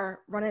are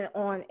running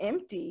on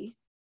empty,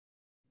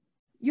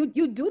 you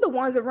do the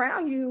ones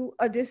around you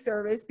a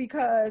disservice,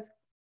 because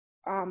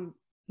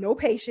no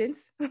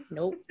patience.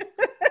 Nope.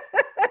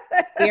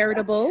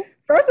 Irritable.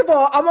 First of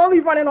all, I'm only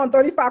running on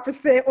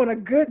 35% on a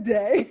good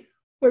day.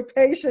 with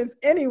patience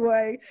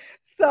anyway.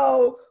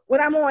 So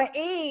when I'm on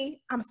E,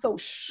 I'm so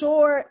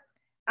short.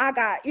 I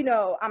got,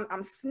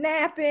 I'm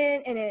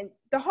snapping, and then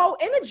the whole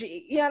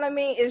energy, you know what I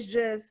mean, is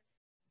just,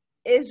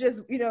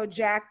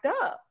 jacked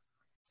up.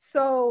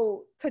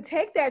 So to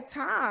take that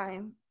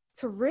time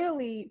to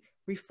really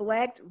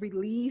reflect,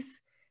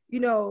 release,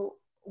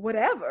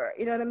 whatever,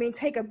 you know what I mean?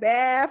 Take a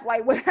bath,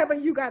 like whatever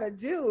you got to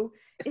do,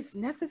 it's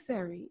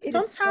necessary.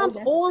 Sometimes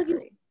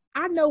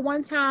I know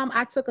one time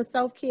I took a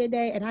self-care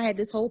day and I had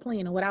this whole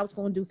plan of what I was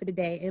going to do for the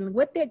day. And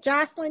what did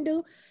Jocelyn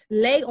do?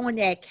 Lay on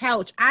that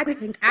couch. I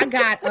think I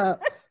got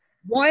up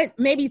one,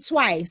 maybe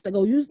twice, to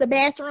go use the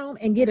bathroom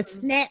and get a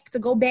snack to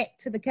go back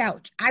to the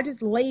couch. I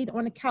just laid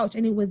on the couch,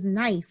 and it was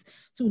nice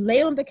to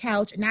lay on the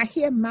couch and not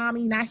hear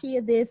mommy, not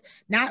hear this,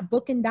 not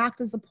booking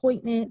doctor's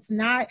appointments,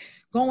 not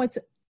going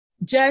to,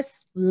 just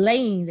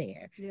laying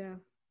there. Yeah.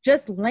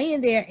 Just laying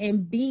there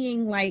and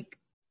being like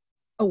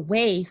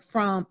away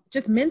from,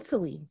 just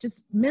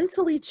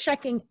mentally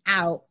checking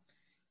out,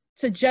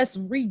 to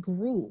just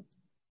regroup.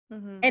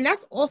 And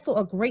that's also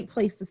a great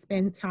place to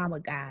spend time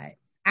with God.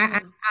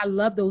 I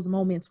love those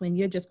moments when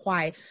you're just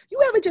quiet.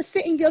 You ever just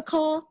sit in your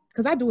car?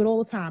 Because I do it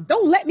all the time.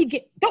 Don't let me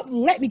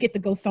get to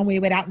go somewhere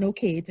without no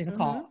kids in the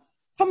car.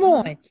 Come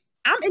on.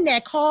 I'm in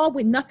that car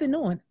with nothing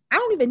on. I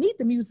don't even need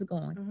the music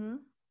on.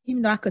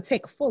 Even though I could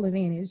take full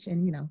advantage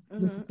and,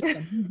 listen to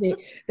some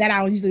music that I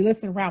don't usually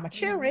listen around my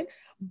children.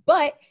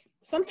 But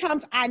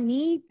sometimes I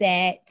need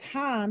that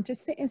time to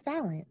sit in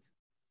silence.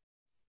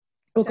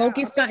 Or go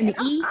get something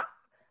to eat.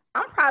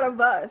 I'm proud of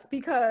us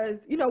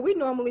because, we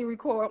normally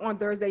record on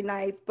Thursday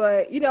nights,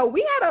 but, we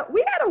had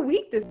a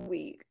week this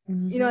week,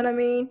 you know what I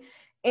mean?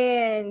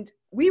 And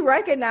we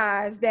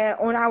recognize that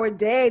on our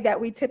day that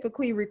we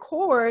typically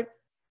record,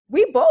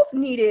 we both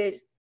needed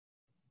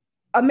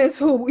a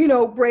mental,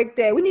 break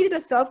day. We needed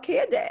a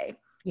self-care day,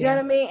 you know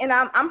what I mean? And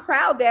I'm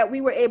proud that we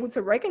were able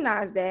to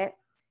recognize that,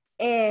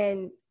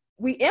 and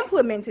we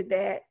implemented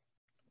that.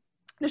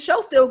 The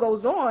show still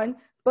goes on,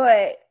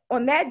 but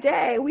on that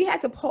day we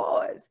had to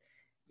pause.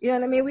 You know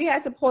what I mean? We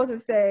had to pause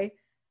and say,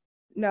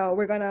 no,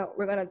 we're gonna,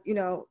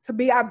 to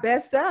be our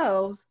best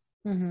selves,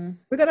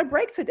 we're gonna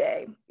break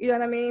today. You know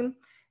what I mean?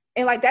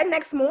 And like that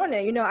next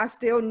morning, I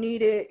still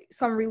needed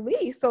some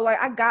release. So like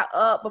I got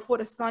up before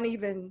the sun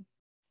even,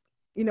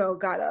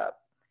 got up.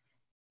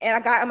 And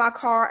I got in my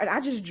car and I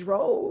just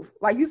drove.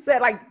 Like you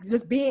said, like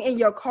just being in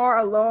your car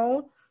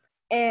alone.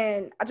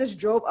 And I just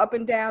drove up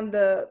and down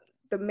the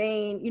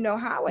main,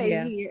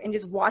 highway here and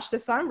just watched the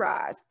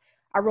sunrise.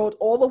 I rolled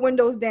all the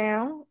windows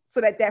down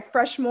so that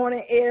fresh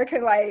morning air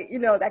can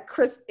that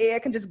crisp air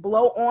can just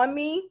blow on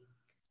me.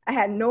 I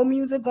had no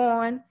music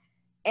on,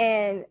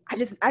 and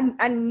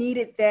I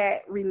needed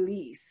that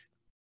release.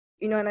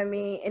 You know what I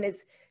mean? And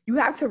you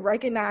have to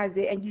recognize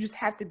it, and you just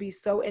have to be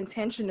so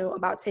intentional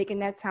about taking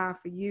that time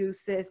for you,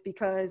 sis,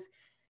 because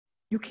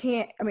you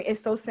can't,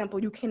 it's so simple.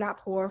 You cannot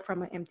pour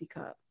from an empty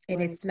cup.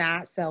 And it's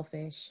not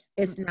selfish.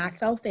 It's not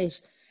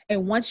selfish.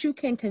 And once you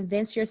can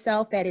convince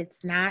yourself that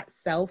it's not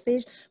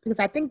selfish, because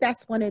I think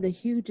that's one of the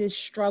hugest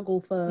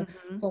struggle for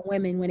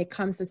women when it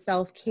comes to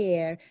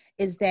self-care,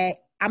 is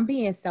that I'm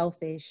being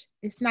selfish.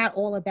 It's not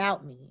all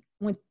about me.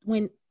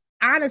 When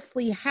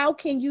honestly, how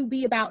can you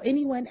be about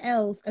anyone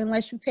else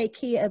unless you take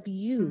care of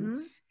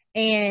you?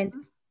 And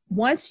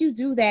once you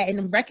do that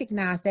and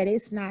recognize that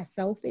it's not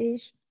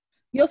selfish,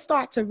 you'll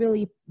start to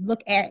really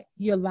look at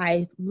your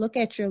life, look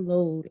at your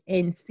load,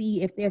 and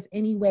see if there's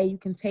any way you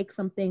can take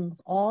some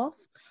things off.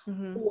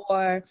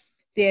 Or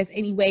there's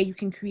any way you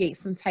can create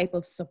some type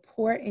of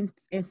support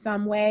in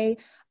some way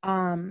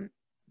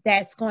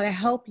that's going to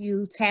help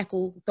you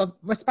tackle the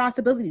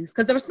responsibilities,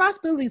 because the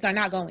responsibilities are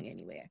not going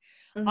anywhere.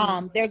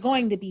 They're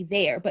going to be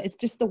there, but it's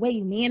just the way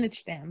you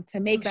manage them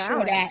to make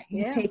sure that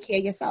you take care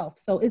of yourself.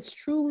 So it's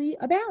truly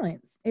a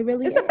balance. It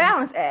really is. It's a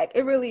balance act.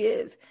 It really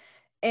is.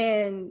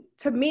 And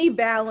to me,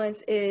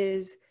 balance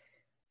is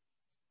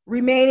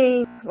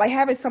remaining, like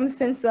having some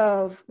sense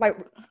of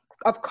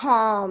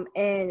calm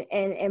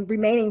and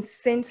remaining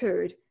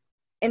centered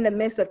in the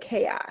midst of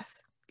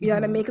chaos. You know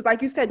what I mean? Because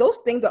like you said, those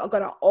things are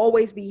going to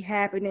always be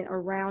happening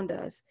around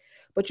us,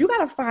 but you got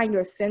to find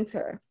your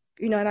center.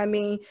 You know what I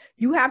mean?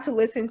 You have to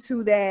listen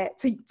to that,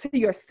 to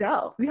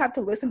yourself. You have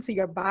to listen to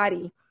your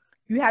body.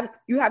 You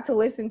have to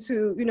listen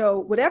to,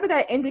 whatever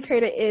that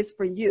indicator is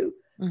for you.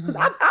 Because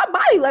our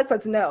body lets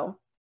us know.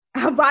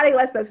 Our body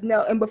lets us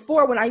know. And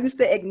before, when I used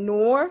to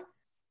ignore,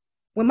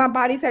 when my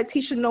body said,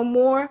 Tisha, no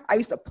more, I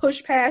used to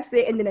push past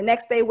it. And then the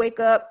next day, wake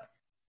up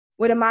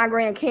with a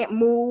migraine and can't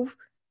move.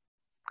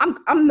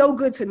 I'm no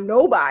good to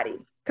nobody.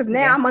 Because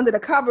now I'm under the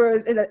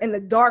covers in the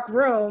dark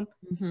room.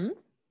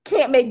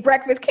 Can't make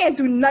breakfast, can't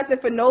do nothing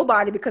for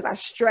nobody because I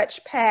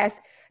stretched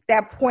past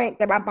that point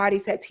that my body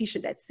said,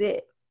 Tisha, that's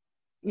it.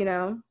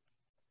 And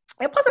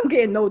plus I'm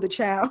getting older,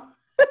 child.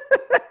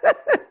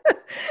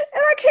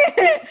 And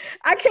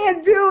I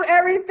can't do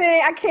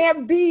everything. I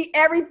can't be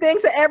everything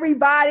to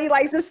everybody.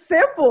 Like, it's just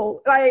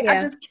simple. Like, I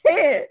just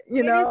can't,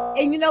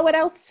 And you know what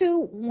else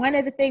too? One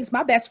of the things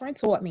my best friend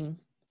taught me,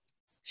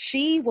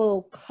 she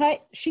will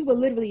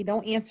literally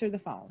don't answer the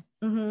phone.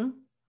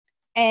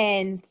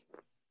 And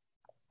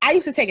I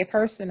used to take it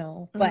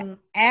personal, but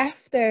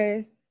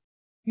after,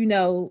 you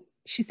know,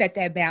 she set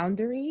that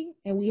boundary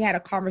and we had a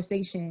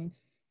conversation,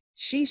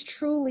 she's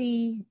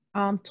truly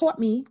taught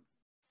me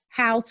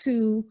how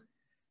to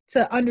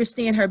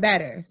understand her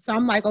better. So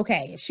I'm like,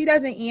 okay, if she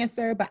doesn't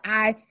answer,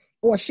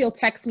 or she'll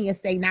text me and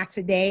say, not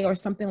today or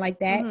something like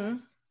that.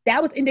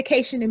 That was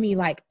indication to me,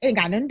 like, it ain't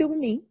got nothing to do with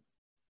me.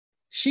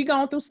 She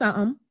going through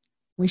something.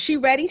 When she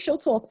ready, she'll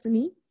talk to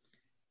me.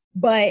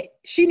 But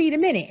she need a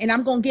minute, and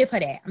I'm going to give her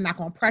that. I'm not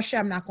going to pressure.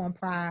 I'm not going to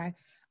pry.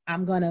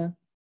 I'm going to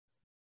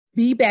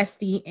be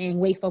bestie and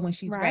wait for when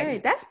she's ready.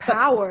 That's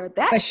power.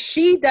 But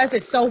she does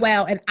it so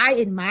well, and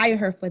I admire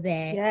her for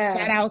that. Yeah.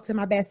 Shout out to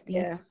my bestie.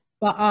 Yeah.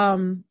 But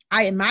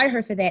I admire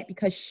her for that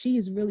because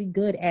she's really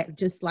good at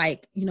just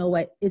like, you know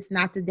what, it's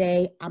not the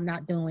day. I'm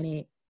not doing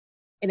it.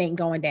 It ain't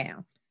going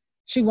down.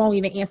 She won't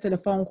even answer the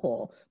phone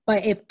call.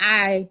 But if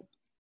I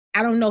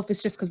don't know if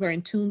it's just because we're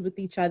in tune with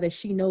each other.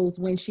 She knows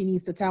when she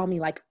needs to tell me,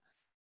 like,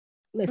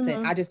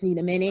 listen, I just need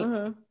a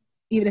minute,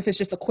 even if it's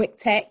just a quick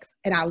text,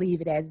 and I'll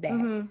leave it as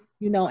that,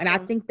 you know. And I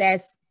think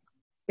that's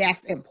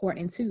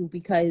important too,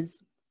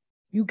 because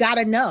you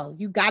gotta know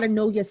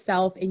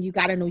yourself, and you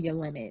gotta know your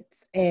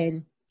limits.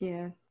 And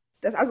I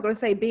was gonna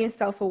say, being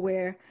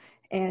self-aware,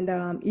 and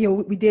you know,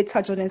 we did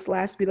touch on this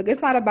last week. Like,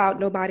 it's not about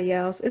nobody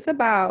else. It's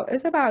about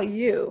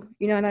you.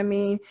 You know what I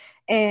mean?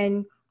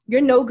 And you're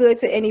no good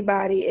to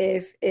anybody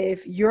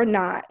if you're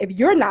not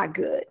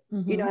good.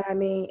 You know what I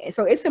mean? And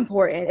so it's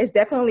important. It's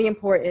definitely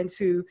important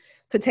to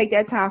take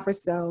that time for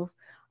self,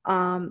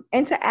 and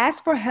to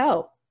ask for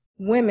help.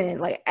 Women,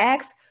 like,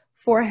 ask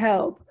for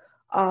help.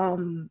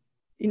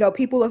 You know,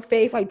 people of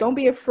faith, like, don't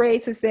be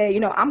afraid to say, you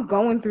know, I'm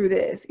going through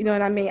this. You know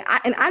what I mean?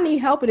 I need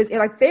help in this. And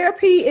like,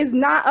 therapy is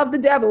not of the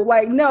devil.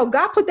 Like, no,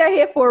 God put that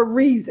here for a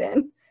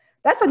reason.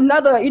 That's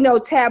another, you know,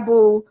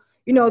 taboo,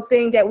 you know,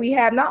 thing that we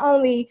have, not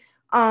only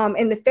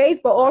in the faith,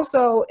 but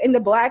also in the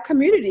Black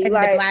community. In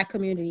like, the Black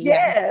community,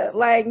 yeah,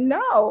 like,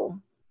 no,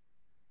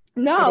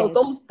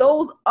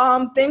 those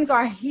things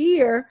are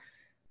here,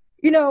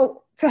 you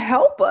know, to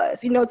help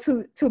us, you know,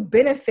 to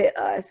benefit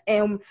us.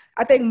 And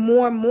I think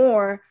more and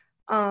more,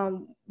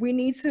 we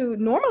need to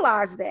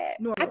normalize that.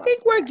 I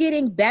think we're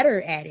getting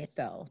better at it,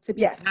 though, to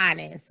be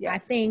honest. Yes. I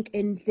think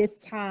in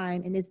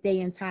this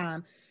day and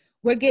time,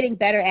 we're getting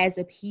better as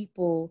a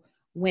people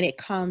when it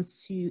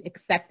comes to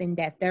accepting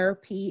that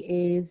therapy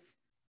is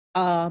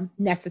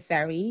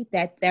necessary,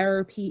 that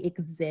therapy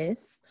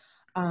exists.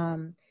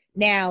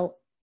 Now,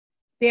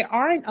 there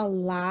aren't a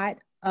lot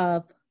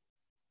of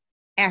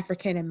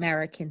African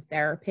American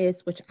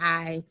therapists, which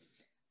I've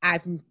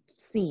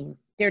seen.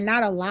 There are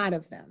not a lot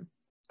of them.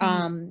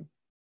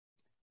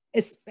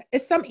 It's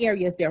some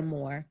areas there are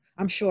more.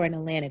 I'm sure in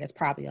Atlanta there's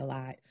probably a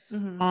lot.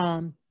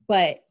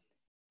 But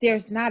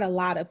there's not a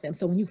lot of them.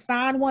 So when you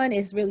find one,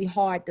 it's really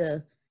hard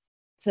to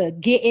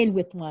get in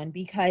with one,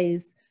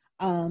 because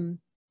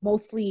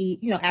mostly,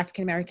 you know,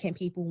 African American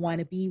people want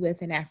to be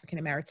with an African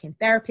American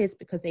therapist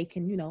because they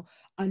can, you know,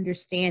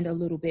 understand a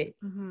little bit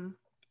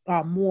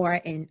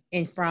more and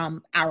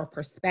from our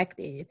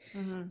perspective.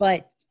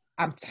 But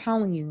I'm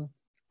telling you,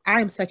 I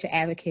am such an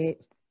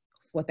advocate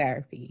for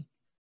therapy.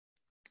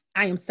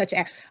 I'm such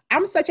an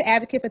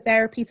advocate for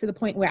therapy, to the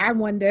point where I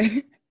wonder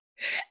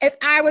if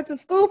I went to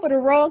school for the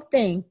wrong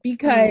thing,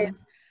 because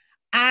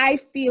I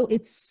feel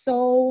it's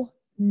so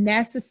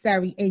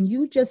necessary, and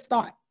you just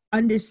start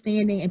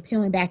understanding and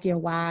peeling back your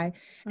why.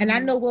 And I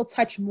know we'll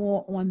touch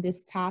more on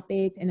this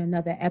topic in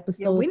another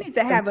episode. Yeah, we need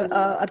to have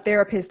a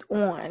therapist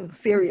on,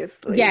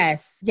 seriously.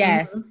 Yes.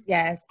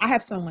 I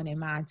have someone in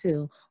mind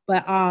too.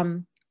 But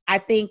I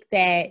think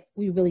that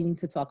we really need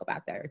to talk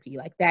about therapy.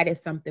 Like, that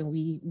is something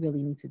we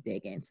really need to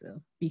dig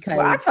into, because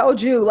I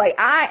told you, like,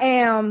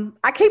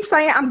 I keep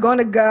saying I'm going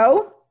to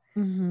go,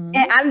 and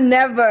I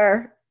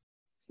never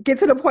get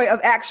to the point of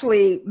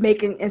actually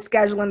making and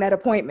scheduling that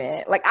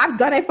appointment. Like, I've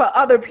done it for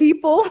other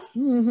people.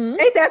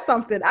 Ain't that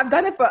something? I've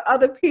done it for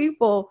other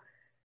people,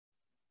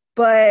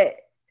 but,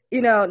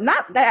 you know,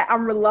 not that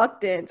I'm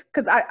reluctant,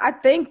 because I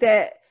think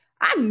that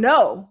I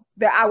know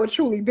that I would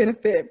truly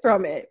benefit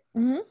from it.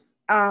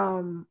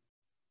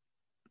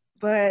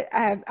 But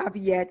I've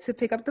yet to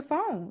pick up the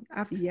phone.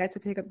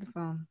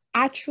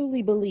 I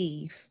truly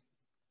believe,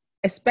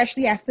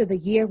 especially after the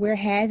year we're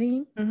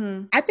having,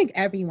 I think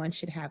everyone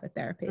should have a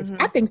therapist.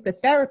 I think the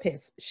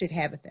therapist should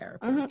have a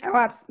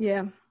therapist.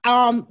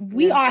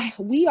 We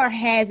are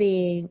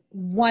having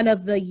one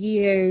of the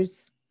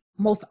year's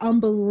most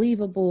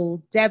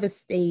unbelievable,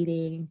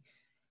 devastating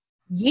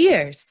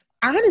years,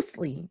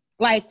 honestly.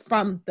 Like,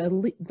 from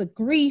the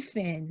grief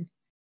and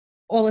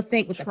all the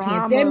things with the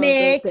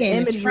pandemic and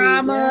imagery, the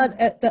trauma.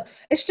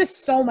 It's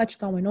just so much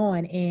going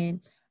on, and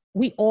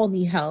we all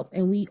need help,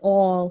 and we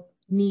all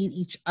need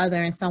each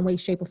other in some way,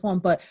 shape, or form.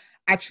 But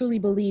I truly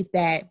believe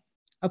that,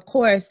 of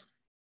course,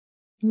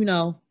 you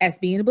know, as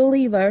being a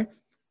believer,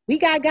 we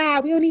got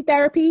God. We don't need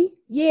therapy.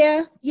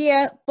 Yeah.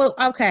 But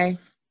okay.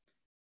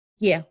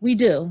 Yeah, we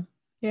do.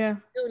 Yeah.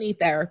 We do need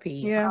therapy.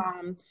 Yeah.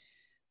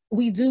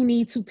 We do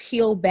need to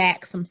peel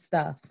back some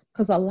stuff.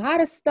 Because a lot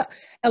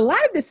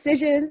of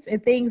decisions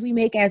and things we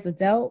make as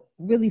adult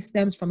really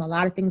stems from a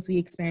lot of things we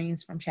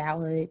experience from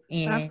childhood.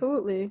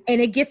 Absolutely. And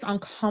it gets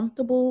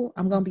uncomfortable.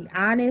 I'm going to be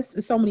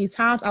honest. So many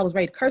times I was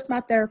ready to curse my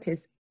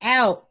therapist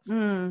out.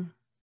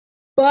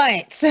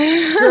 But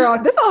girl,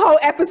 this is a whole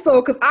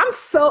episode because I'm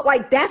so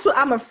like, that's what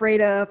I'm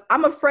afraid of.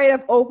 I'm afraid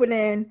of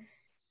opening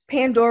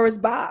Pandora's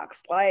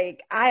box.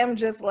 Like, I am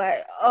just like,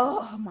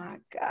 oh my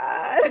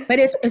God. But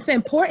it's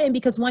important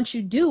because once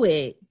you do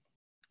it,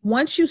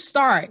 once you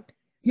start,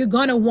 you're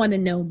going to want to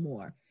know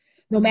more.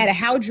 No matter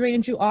how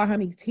drained you are, how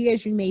many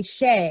tears you may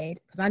shed,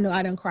 because I know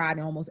I done cried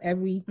in almost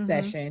every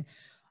session.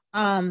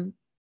 You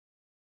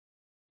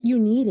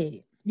need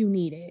it. You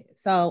need it.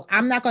 So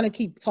I'm not going to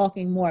keep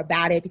talking more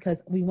about it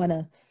because we want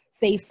to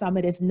save some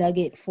of this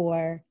nugget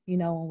for,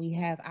 when we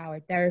have our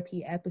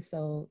therapy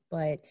episode.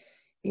 But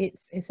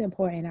it's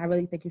important. I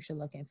really think you should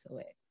look into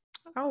it.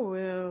 I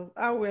will.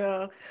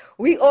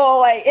 We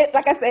all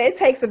like I said, it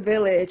takes a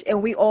village,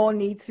 and we all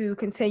need to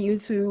continue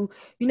to,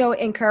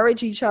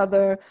 encourage each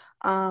other,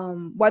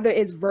 whether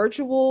it's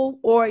virtual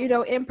or,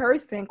 in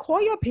person.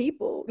 Call your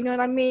people. You know what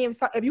I mean?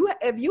 If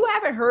you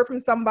haven't heard from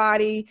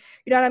somebody,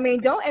 you know what I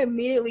mean? Don't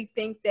immediately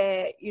think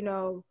that,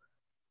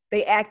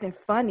 they acting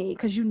funny,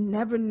 because you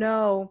never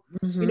know,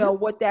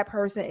 what that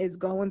person is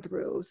going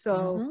through.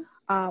 So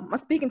I'm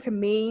speaking to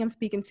me, I'm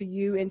speaking to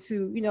you, and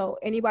to,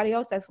 anybody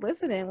else that's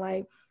listening,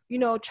 like,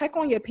 check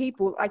on your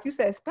people. Like you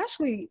said,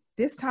 especially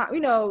this time,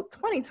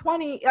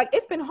 2020, like,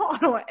 it's been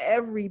hard on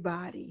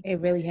everybody. It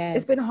really has.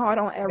 It's been hard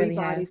on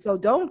everybody. Really, so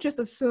don't just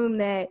assume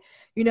that,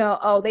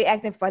 oh, they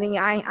acting funny,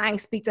 I ain't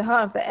speak to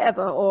her in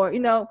forever. Or,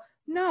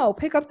 no,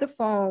 pick up the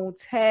phone,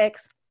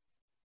 text,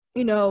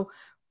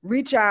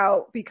 reach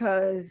out,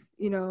 because,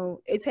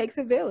 it takes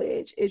a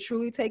village. It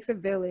truly takes a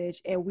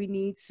village. And we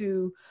need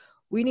to,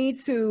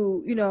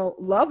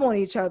 love on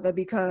each other,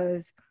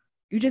 because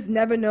you just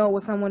never know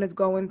what someone is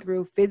going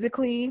through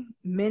physically,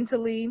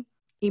 mentally,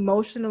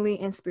 emotionally,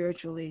 and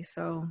spiritually.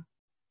 So,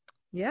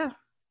 yeah.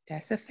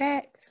 That's a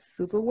fact.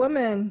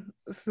 Superwoman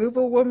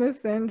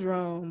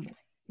syndrome.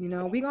 We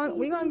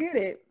gonna get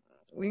it.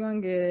 We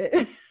gonna get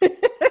it.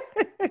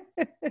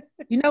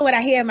 You know what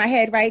I hear in my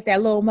head, right?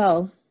 That Lil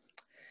Mo.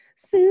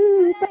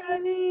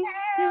 Superwoman.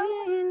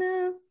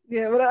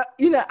 Yeah, but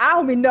I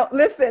don't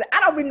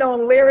be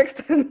knowing lyrics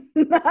to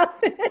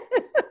nothing.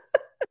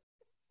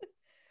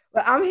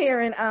 But I'm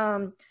hearing,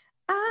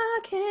 I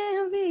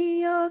can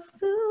be your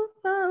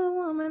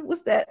superwoman.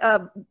 What's that?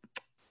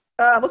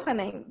 What's her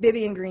name?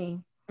 Vivian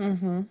Green.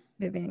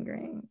 Vivian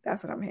Green.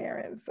 That's what I'm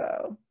hearing.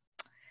 So,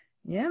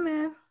 yeah,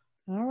 man.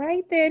 All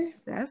right, then.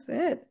 That's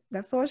it.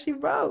 That's all she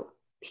wrote.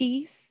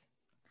 Peace,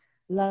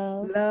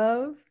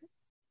 love,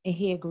 and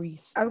hair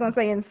grease. I was gonna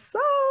say, and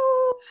so.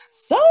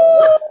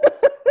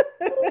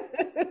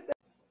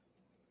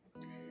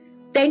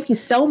 Thank you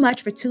so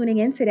much for tuning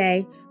in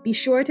today. Be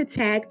sure to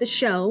tag the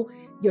show,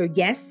 your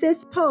Yes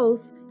Sis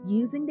post,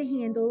 using the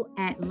handle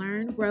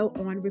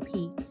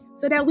 @LearnGrowOnRepeat,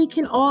 so that we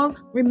can all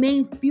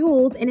remain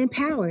fueled and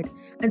empowered.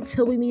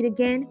 Until we meet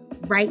again,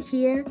 right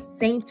here,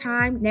 same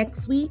time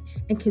next week,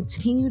 and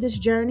continue this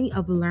journey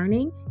of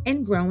learning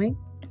and growing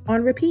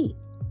on repeat.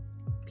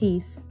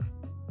 Peace.